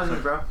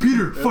 2000s, bro.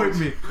 Peter, fight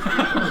me.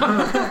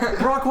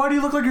 Brock, why do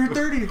you look like you're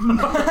 30?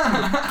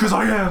 Because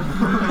I am.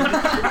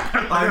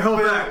 I held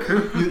back.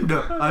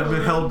 No, I've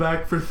been held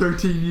back for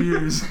 13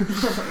 years.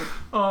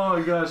 Oh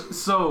my gosh.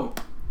 So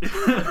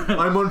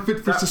I'm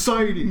unfit for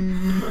society.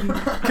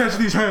 Catch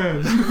these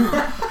hands.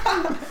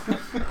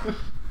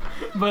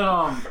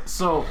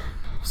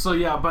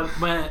 but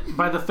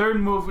by the third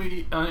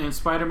movie Mm-hmm. in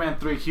Spider-Man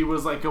 3, he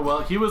was like a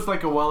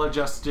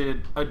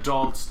well-adjusted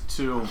adult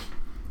to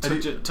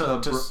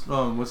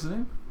what's his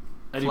name?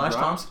 Eddie Flash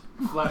Brock?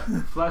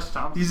 Thompson? Flash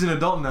Thompson. He's an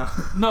adult now.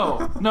 No.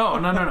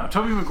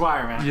 Tobey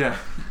Maguire, man. Yeah.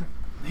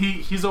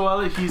 He's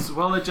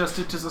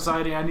well-adjusted to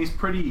society, and he's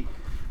pretty,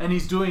 and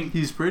he's doing.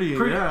 He's pretty.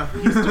 Yeah.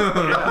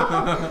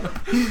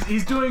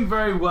 He's doing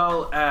very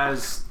well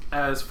as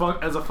a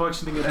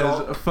functioning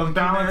adult. As a funky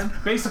man.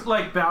 Basically,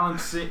 like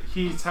balancing.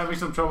 He's having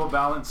some trouble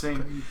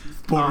balancing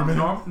Poor man.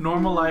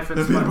 normal life and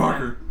Peter Spider-Man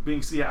Parker.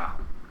 being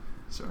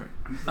Sorry.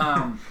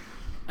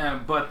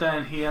 But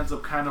then he ends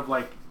up kind of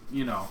like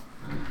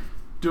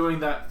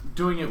doing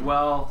it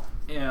well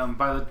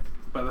by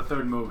the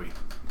third movie,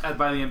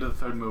 by the end of the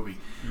third movie.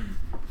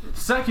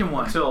 Second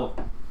one Until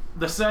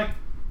the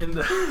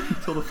Until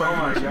the oh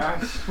final. my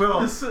gosh.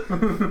 Will.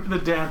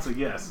 The dancing,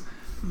 yes.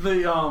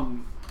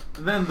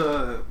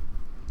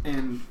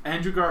 In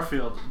Andrew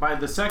Garfield, by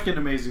the second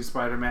Amazing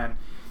Spider-Man,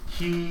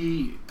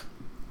 he's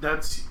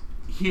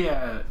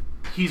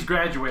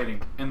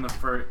graduating in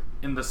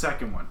the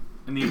second one,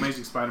 in the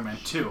Amazing Spider-Man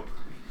 2.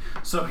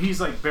 So he's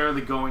like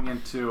barely going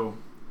into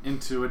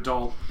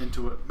adult,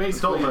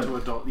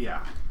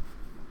 yeah.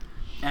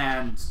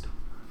 And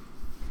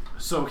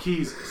so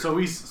he's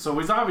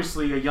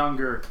obviously a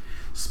younger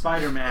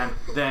Spider-Man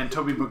than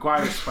Tobey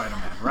Maguire's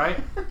Spider-Man, right?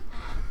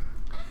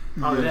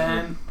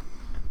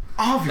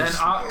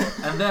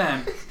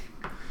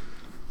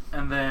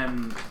 And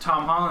then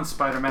Tom Holland's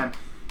Spider-Man,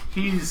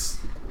 he's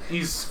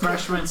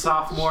freshman,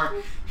 sophomore.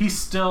 He's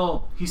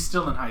still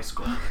in high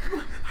school.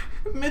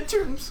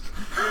 Midterms.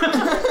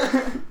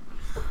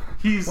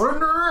 He's what a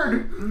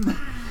nerd!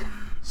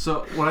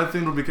 So what I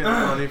think will be kind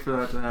of funny for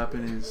that to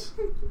happen is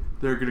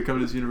they're gonna come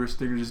to this universe.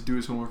 They're gonna just do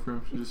his homework for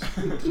him. Just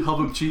help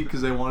him cheat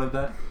because they wanted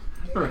that.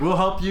 We'll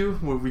help you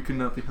where we could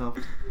not be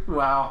helped.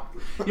 wow.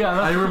 Yeah,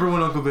 I remember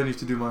when Uncle Ben used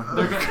to do my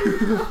homework. I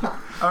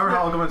remember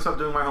how I'm going to stop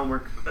doing my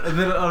homework. And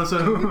then all of a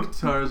sudden,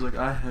 Tara's like,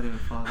 I had a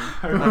father.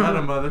 I had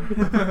a mother.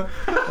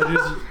 And he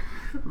just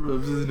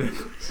rubs his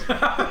nipples.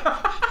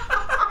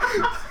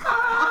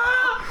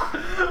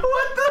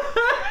 What the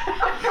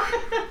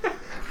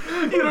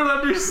heck? You don't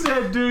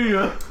understand, do you?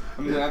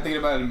 I'm thinking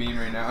about a meme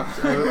right now.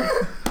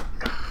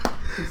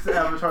 It's the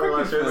Avatar The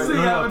Last It's the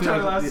Airbender. Avatar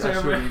Last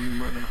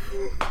Airbender.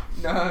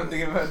 No, I'm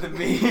thinking about the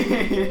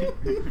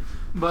meme.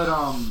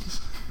 But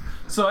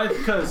so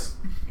because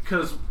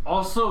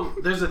also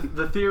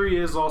the theory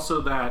is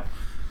also that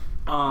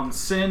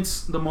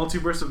since the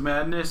Multiverse of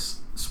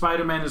Madness,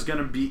 Spider-Man is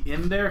gonna be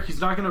in there. He's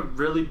not gonna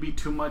really be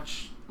too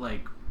much of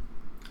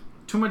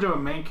a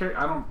main character.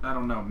 I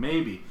don't know.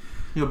 Maybe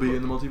He'll be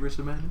in the Multiverse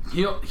of Madness?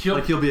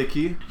 he'll be a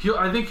key?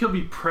 I think he'll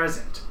be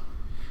present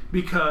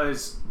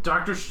because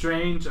Doctor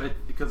Strange. I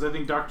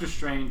think Doctor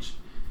Strange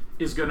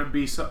is going to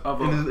be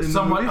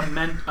somewhat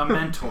a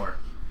mentor.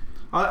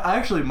 I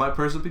actually, my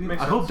personal opinion,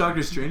 Makes I hope sense.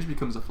 Doctor Strange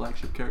becomes a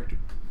flagship character.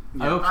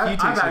 Yeah. I hope he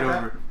takes it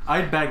over.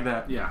 I'd bag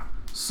that. Yeah.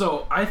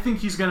 So I think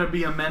he's going to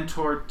be a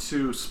mentor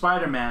to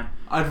Spider-Man.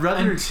 I'd rather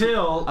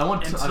I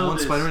want this-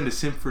 Spider-Man to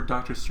simp for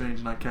Doctor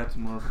Strange, not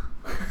Captain Marvel.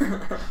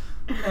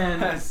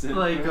 And That's it.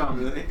 like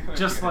Really?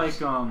 just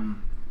like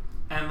and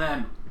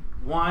then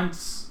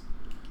once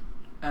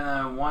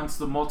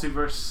the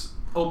multiverse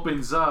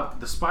opens up,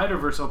 the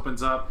Spider-Verse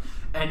opens up,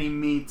 and he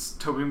meets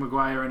Tobey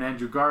Maguire and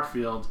Andrew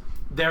Garfield,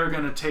 they're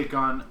gonna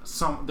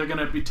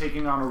be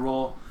taking on a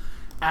role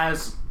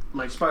as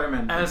like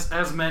Spider-Man.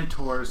 as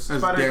mentors,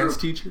 As Spider dance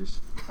Group. teachers?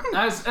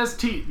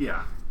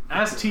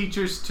 as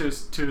teachers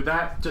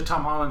to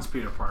Tom Holland's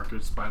Peter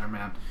Parker's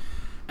Spider-Man.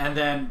 And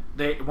then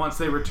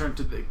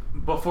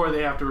before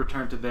they have to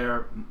return to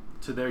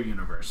their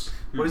universe.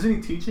 What isn't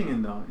he teaching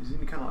in though? Isn't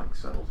he kind of like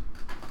settled?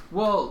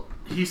 Well,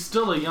 he's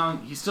still a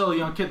young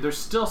kid. There's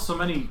still so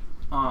many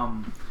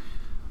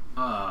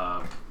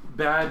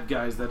bad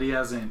guys that he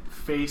hasn't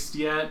faced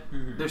yet.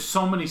 Mhm. There's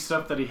so many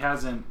stuff that he's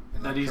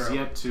Electro.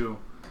 yet to.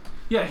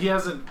 Yeah, he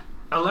hasn't.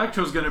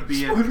 Electro's gonna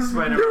be in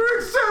Spider-Man. You're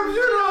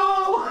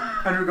exceptional!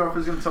 Andrew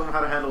Garfield's gonna tell him how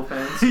to handle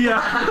fans.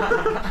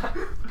 Yeah.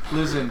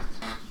 Listen,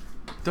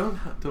 Don't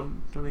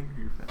anger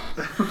your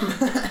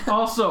fans.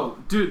 Also,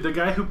 dude, the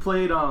guy who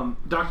played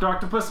Dr.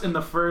 Octopus in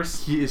the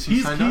first, He's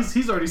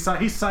already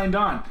signed. He's signed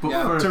on But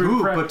Yeah. for To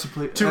who? repri- But to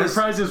play to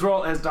reprise his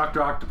role as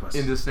Dr. Octopus.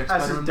 in this next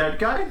As Spider-Man. his dead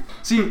guy?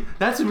 See,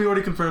 that's when we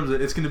already confirmed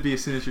that it's going to be a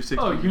Sinister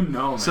Six. Oh, movie. you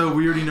know, man. So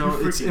we already know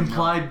You it's freaking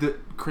implied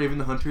that Kraven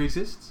the Hunter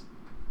exists.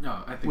 No,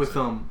 I think With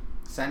so.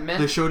 Sandman.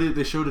 They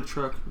showed a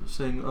truck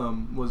saying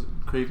was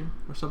it Kraven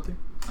or something?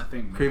 I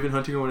think Kraven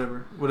hunting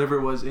or whatever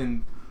it was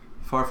in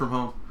Far From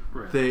Home.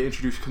 Right. They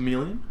introduced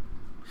Chameleon.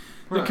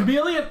 The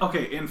chameleon.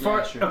 Okay, in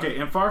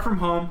Far From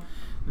Home,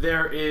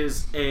 there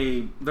is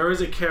a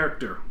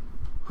character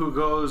who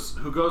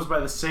goes by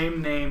the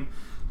same name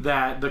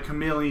that the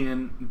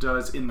chameleon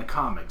does in the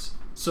comics.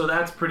 So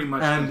that's pretty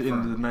much And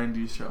confirmed. in the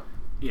 '90s show.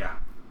 Yeah.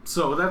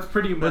 So that's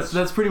pretty much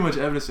That's pretty much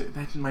evidence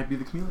that might be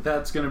the Chameleon.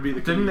 that's gonna be the.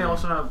 Didn't they chameleon.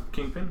 also have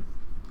Kingpin?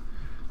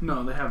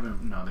 No, they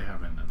haven't. No, they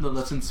haven't. No,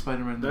 that's in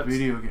Spider-Man the That's-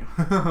 video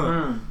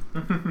game.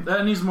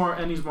 And he's more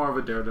of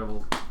a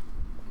Daredevil.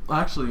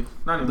 Actually,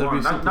 Not that'd anymore.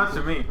 be something Not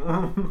to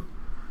cool. me.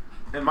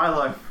 In my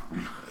life.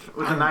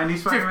 With the 90s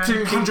Spider-Man.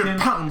 1,500 Kingpin.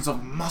 pounds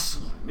of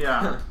muscle.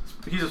 Yeah.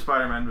 He's a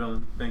Spider-Man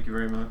villain. Thank you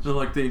very much. So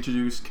like they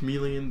introduced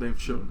Chameleon. They've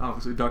shown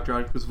obviously Dr.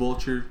 Octopus,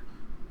 Vulture,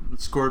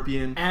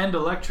 Scorpion, And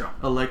Electro.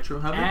 Electro.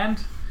 Have they?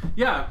 And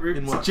yeah,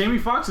 In what? Jamie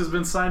Foxx has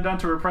been signed on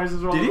to reprise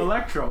his role Did of he?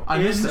 Electro. I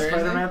in missed that.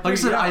 Spider-Man Like I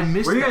said, 3, yeah. I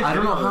missed Where you that. guys I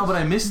don't know doing how, this?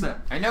 but I missed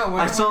that. I know.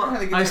 I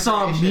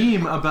saw a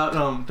meme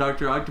about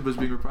Dr. Octopus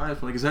being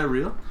reprised. I'm like, is that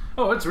real?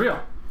 Oh, it's real.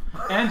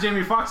 And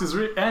Jamie Foxx reprising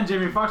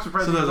So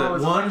his there's role that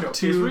as 1, Electro. It's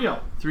 2, real.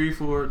 3,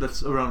 4.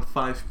 That's around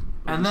 5.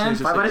 And then-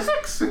 Sinister 5 out of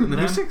Six. 6. And then Then-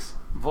 who's 6?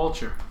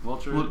 Vulture. Well,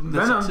 that's not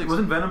Venom. 6.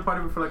 Wasn't Venom part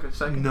of it for like a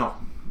second? No.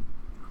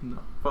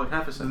 For like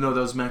half a second. No, that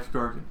was Mac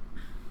Gargan.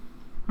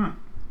 Hmm.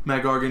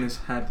 Mac Gargan has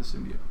had the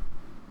symbiote.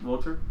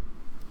 Vulture?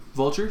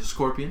 Vulture,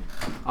 Scorpion,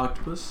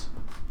 Octopus,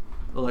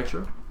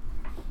 Electro,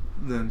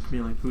 then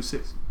Chameleon. Who's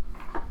 6?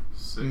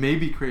 Sick.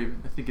 Maybe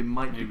Kraven. I think it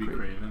might Maybe be Kraven.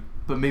 Craven.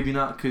 But maybe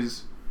not,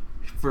 because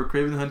for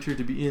Kraven the Hunter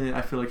to be in it,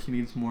 I feel like he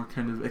needs more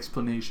kind of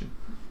explanation.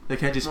 They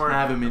can't just More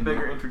have him a in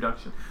bigger there.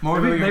 introduction. More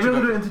maybe bigger they'll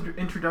introduction. do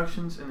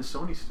introductions in the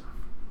Sony stuff.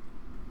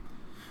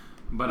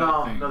 But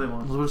no, I think no, they I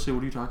won't. was about to say,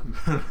 what are you talking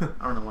about?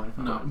 I don't know why.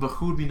 No. But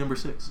who would be number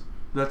 6?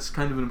 That's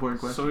kind of an important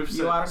question. so. We've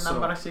You are said,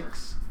 number so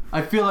 6.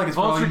 I feel like it's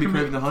probably Vulture, going to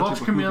be Kraven the Hunter.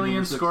 Vulture, but who would be Chameleon,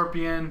 number 6?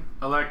 Scorpion,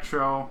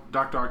 Electro,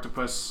 Dr.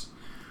 Octopus.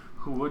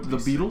 Who would The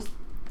be Beetle? six?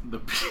 The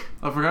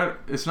I forgot.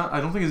 It's not. I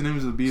don't think his name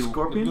is the Beetle.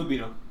 Scorpion? Blue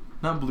Beetle.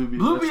 Not Blue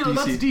Beetle. Blue that's Beetle.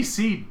 DC. That's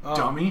DC, Oh.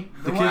 dummy.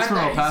 The kids from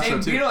El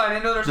Paso too. Beetle. I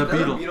didn't know there's The another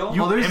Beetle. Beetle.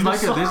 You Oh, there's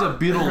imbecile. there's a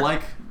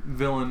Beetle-like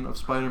villain of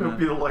Spider-Man.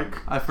 Beetle like.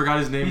 I forgot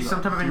his name. He's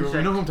some type of though. You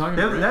insect. know who I'm talking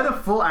They about? had Right?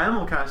 a full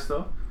animal cast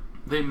though.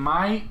 They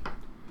might.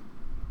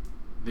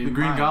 They The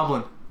Green might.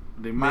 Goblin.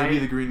 They Maybe might.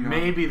 the Green Goblin.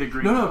 Maybe the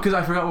Green. No, Goblin. because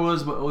I forgot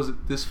what was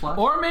it? This Flash?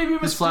 Or maybe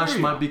Mysterio. This Flash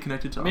might be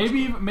connected to.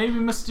 Maybe Oscorp. maybe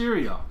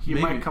Mysterio. He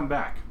Maybe. might come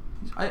back.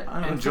 I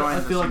and feel, join I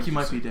the feel like he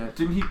Sinister might be Six. dead.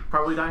 Didn't he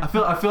probably die? I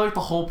feel like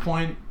the whole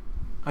point.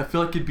 I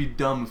feel like it'd be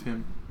dumb of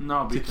him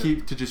No, to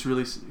because just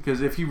release,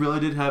 because if he really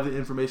did have the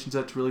information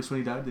set to release when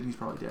he died, then he's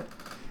probably dead.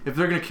 If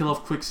they're gonna kill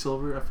off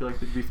Quicksilver, I feel like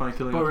they'd be fine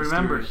killing But off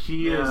remember, Mysterio.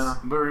 he Yeah. is.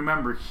 But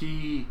remember,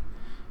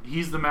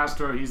 he's the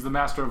master. He's the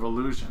master of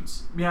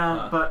illusions.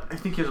 Yeah, but I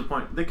think he has a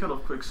point. They killed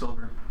off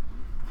Quicksilver.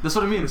 That's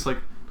what I mean. It's like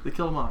they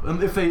kill him off.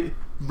 And if they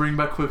bring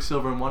back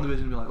Quicksilver in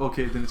WandaVision, be like,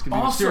 okay, then it's gonna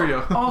be Also,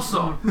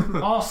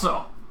 Mysterio.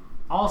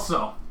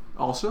 also,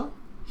 Also,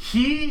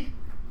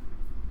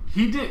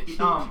 he did.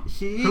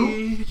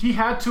 He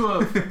had to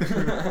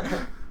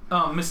have.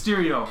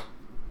 Mysterio.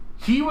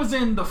 He was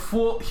in the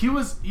full. If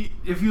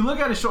you look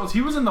at his shoulders,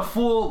 he was in the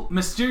full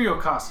Mysterio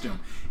costume.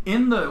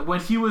 When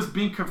he was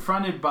being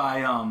confronted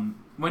by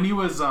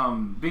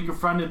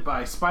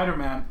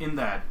Spider-Man in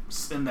that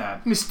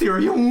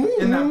Mysterio.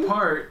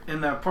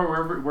 in that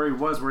part where he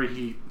was, where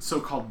he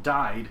so-called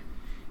died.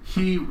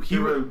 He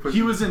really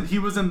pushed was in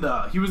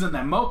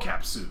that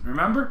mocap suit.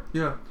 Remember?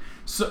 Yeah.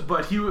 So,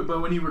 but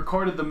when he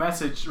recorded the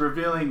message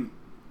revealing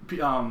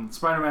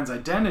Spider-Man's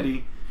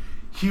identity,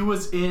 he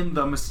was in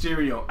the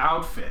Mysterio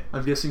outfit.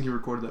 I'm guessing he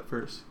recorded that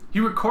first. He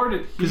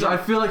recorded Because I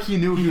feel like he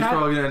knew he was had-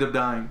 probably gonna end up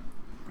dying.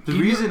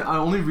 The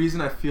only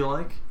reason I feel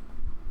like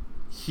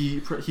he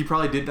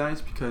probably did die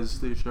is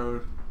because they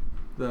showed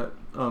that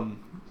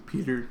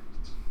Peter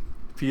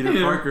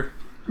Parker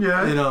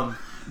Yeah. in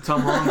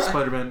Tom Holland's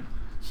Spider-Man,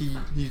 he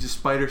used his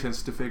spider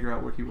sense to figure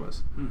out where he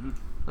was. Mhm.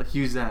 Like he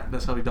used that.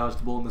 That's how he dodged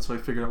the bullet, and that's how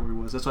he figured out where he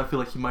was. That's why I feel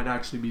like he might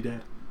actually be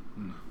dead.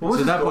 What was So at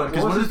his that goal? point,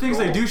 because What one of was the his things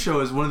they goal? do show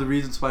is one of the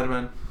reasons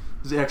Spider-Man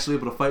is actually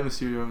able to fight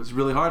Mysterio. It's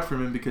really hard for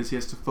him because he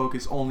has to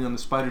focus only on the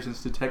spider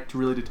sense to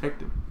really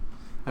detect him.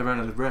 I ran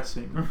out of breath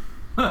saying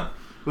that.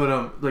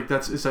 But like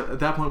it's at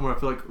that point where I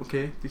feel like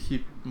okay,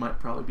 he might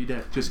probably be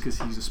dead just because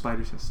he's a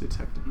spider sense to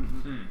detect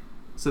him. Mhm.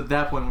 So at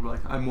that point we're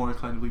like, I'm more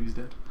inclined to believe he's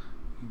dead.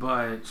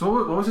 But So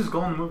what was his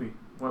goal in the movie?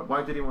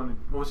 Why did he want to?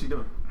 What was he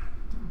doing?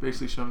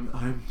 Basically showing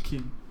I'm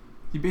king.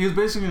 He was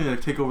basically gonna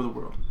like take over the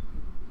world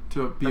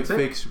to be That's a it?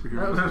 fake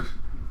superhero.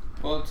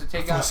 Well, to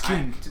take First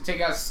king.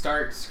 out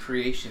Stark's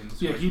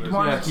creations. Yeah, which he was-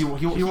 wanted-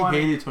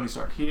 He hated Tony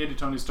Stark. He hated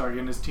Tony Stark,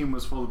 and his team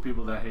was full of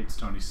people that hates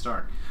Tony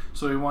Stark.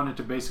 So he wanted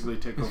to basically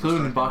take over. Including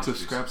a Stark box of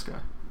Industries. scraps guy.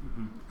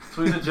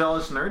 So he's a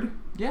jealous nerd?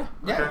 Yeah.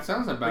 Yeah, Okay. it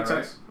sounds about Makes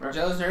right. sense. Right.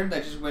 Jealous nerd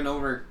that just went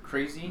over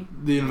crazy.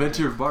 The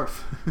inventor of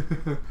barf.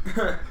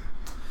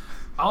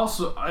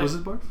 Also, Was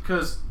it barf?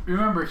 Because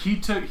remember,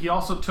 he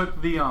also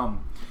took the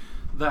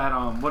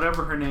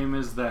whatever her name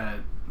is, that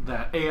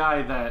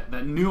AI,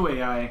 that new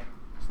AI.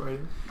 Friday.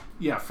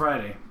 Yeah,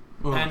 Friday.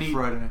 Oh, And he-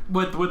 Friday.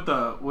 with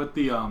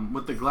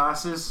the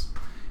glasses,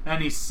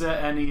 and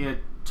he had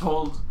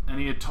told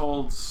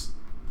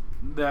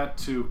that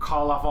to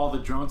call off all the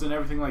drones and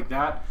everything like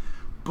that,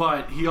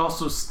 but he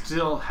also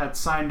still had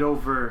signed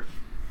over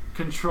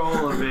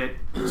control of it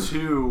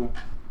to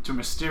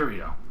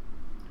Mysterio.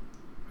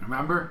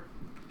 Remember?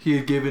 He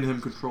had given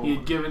him control. He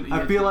had given.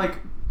 I feel like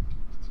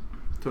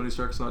Tony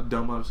Stark's not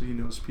dumb. Obviously, he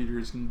knows Peter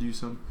is going to do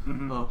some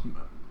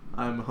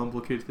I'm a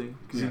humble kid thing,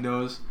 because Yeah. he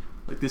knows,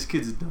 like, this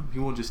kid's dumb. He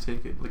won't just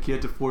take it. Like, he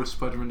had to force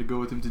Spider-Man to go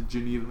with him to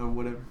Geneva or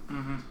whatever.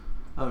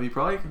 He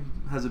probably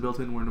has it built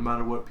in where no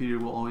matter what, Peter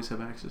will always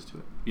have access to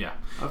it. Yeah.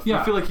 I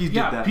feel like he did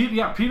that.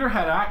 Peter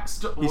had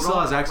access. He still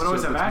has access to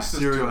it, but access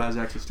to Mysterio it. has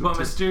access to But it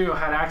too. Mysterio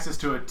had access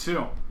to it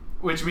too,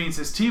 which means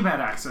his team had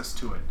access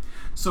to it.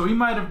 So he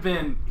might have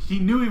been. He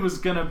knew he was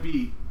gonna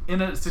be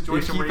in a If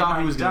situation he where thought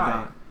he he was might going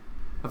to die.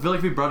 I feel like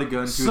if he brought a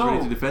gun, he was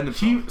ready to defend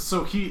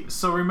himself.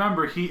 So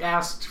remember, he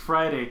asked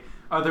Friday,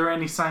 "Are there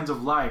any signs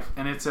of life?"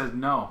 And it said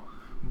no,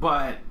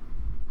 but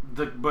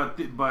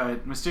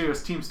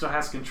Mysterio's team still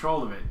has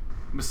control of it.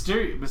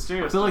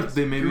 Mysterio. I feel like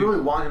they You maybe.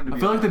 really want him to be I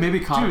feel like they maybe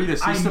copied a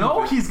Dude, I system. know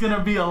of it. he's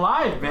gonna be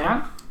alive,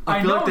 man.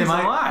 I feel know like they he's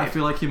might. alive. I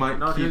feel like he might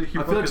No, keep. he I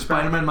feel broke like his back.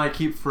 Spider-Man might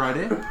keep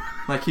Friday.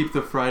 Might keep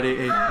the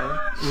Friday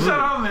AI. Shut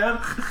up, man.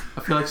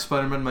 I feel like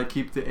Spider-Man might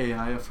keep the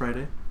AI of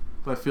Friday,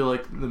 but I feel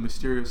like the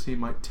Mysterio team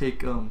might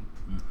take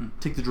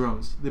the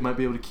drones. They might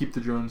be able to keep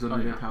the drones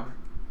under their power.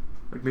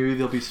 Like maybe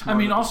they'll be smart. I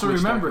mean, enough to also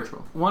switch that remember,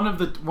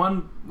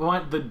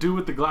 control. the dude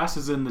with the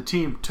glasses in the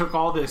team took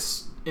all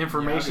this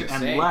information gonna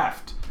and say.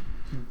 left.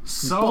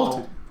 So,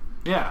 bolted.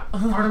 yeah.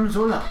 Artem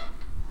Zola.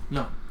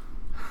 No.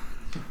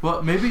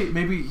 Well,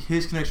 maybe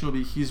his connection will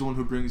be he's the one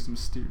who brings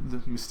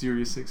the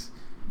Mysterious Six.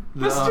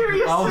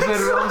 Mysterious I was Six.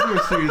 saying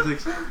Mysterious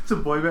Six. It's a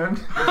boy band.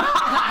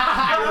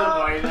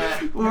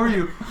 What were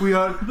you? We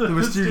are the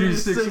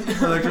Mysterious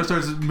Six. Electro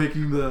starts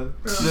making the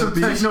Some beat.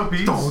 techno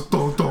beats. Dun,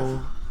 dun,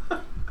 dun.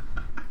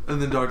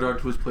 And then Dark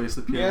Octopus plays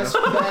the piano. Yes,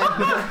 man.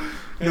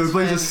 No, he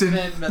plays a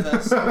synth.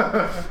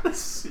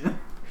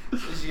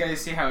 You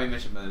guys see how we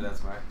mentioned better,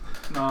 that's why.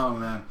 Oh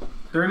man.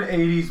 They're an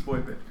 80s boy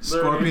band.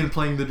 Scorpion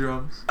playing the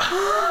drums.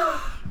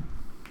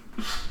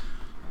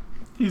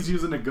 He's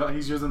using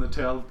the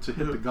tail to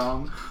hit the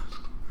gong.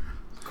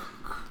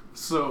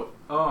 So,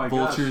 oh my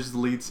gosh. Vulture's the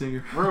lead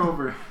singer. We're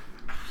over.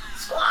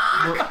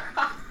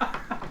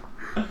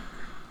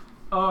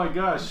 Oh my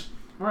gosh.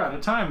 We're out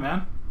of time,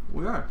 man.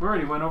 We are. We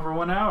already went over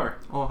 1 hour.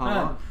 Oh, how Man.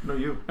 long? No,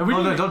 you. And we Oh,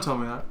 didn't no, even- don't tell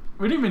me that.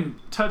 We didn't even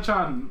touch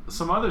on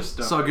some other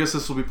stuff. So I guess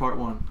this will be part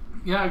one.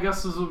 Yeah, I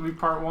guess this will be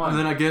part one. And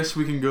then I guess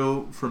we can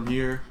go from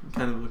here,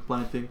 kind of a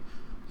blind thing.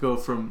 Go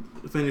from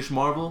finish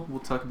Marvel. We'll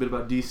talk a bit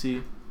about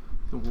DC.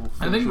 And we'll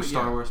finish with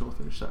Star Wars, and we'll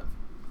finish that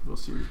little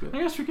series bit.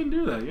 I guess we can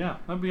do that. Yeah,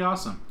 that'd be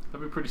awesome.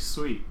 That'd be pretty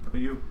sweet. No,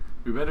 you.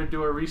 We better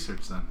do our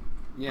research then.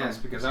 Yes,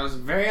 because I was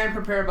very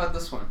unprepared about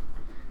this one.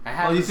 I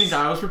had Oh, you this- think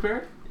I was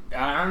prepared?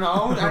 I don't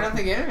know. I don't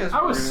think any of us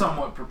I was were.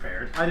 somewhat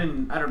prepared. I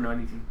don't know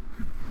anything.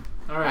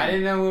 All right. I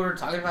didn't know we were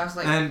talking about. I was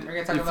like, And we're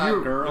gonna talk if about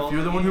you're- girl. if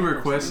you're the one who or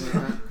requests-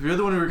 something like that. If you're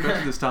the one who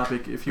requested this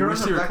topic, if you wish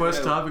Girls to are Black request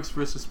Widow. topics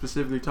for us to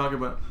specifically talk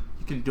about,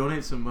 you can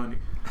donate some money.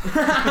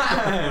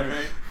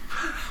 Right.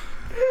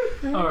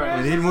 All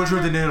right. We need mucho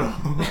dinero.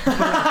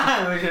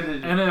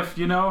 And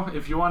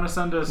if you want to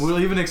send us, We'll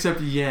even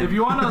accept yen. if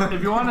you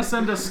want to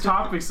send us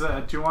topics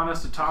that you want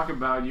us to talk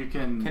about, you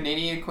can.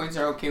 Canadian coins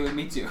are okay with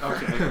me too.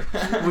 Okay.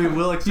 we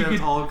will accept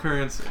could- all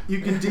currency. You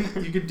can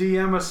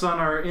DM us on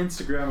our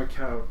Instagram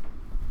account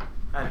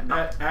at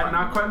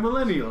Not Quite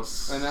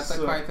Millennials. And that's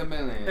quite a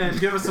million. And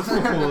give us a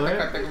follow.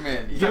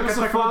 Give us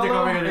a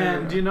follow,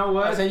 and you know I'll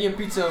what? send you a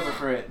pizza over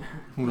for it.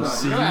 We'll No,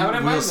 see you know, I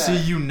wouldn't you. We'll mind see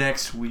that. you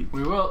next week.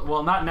 We will.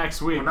 Well, not next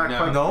week. We're not No.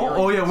 quite No? feeling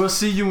Oh yeah, it. we'll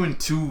see you in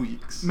 2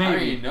 weeks. I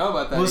already Maybe. know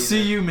about that. We'll either.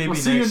 see you maybe We'll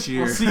see next you.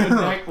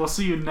 year. We'll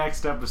see you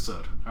next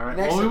episode. All right.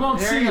 Next well, we won't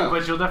there see you you, go.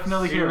 but you'll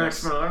definitely See you hear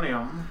next us.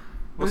 millennium.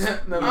 No,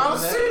 I'll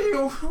that- see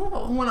you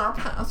when our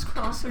paths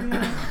cross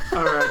again.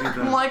 Alrighty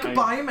then. Like Thanks.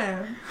 bye,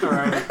 man.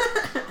 Alrighty.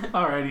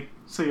 Alrighty.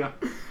 See ya.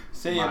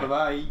 See ya. Bye. Bye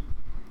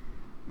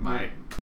bye. Bye.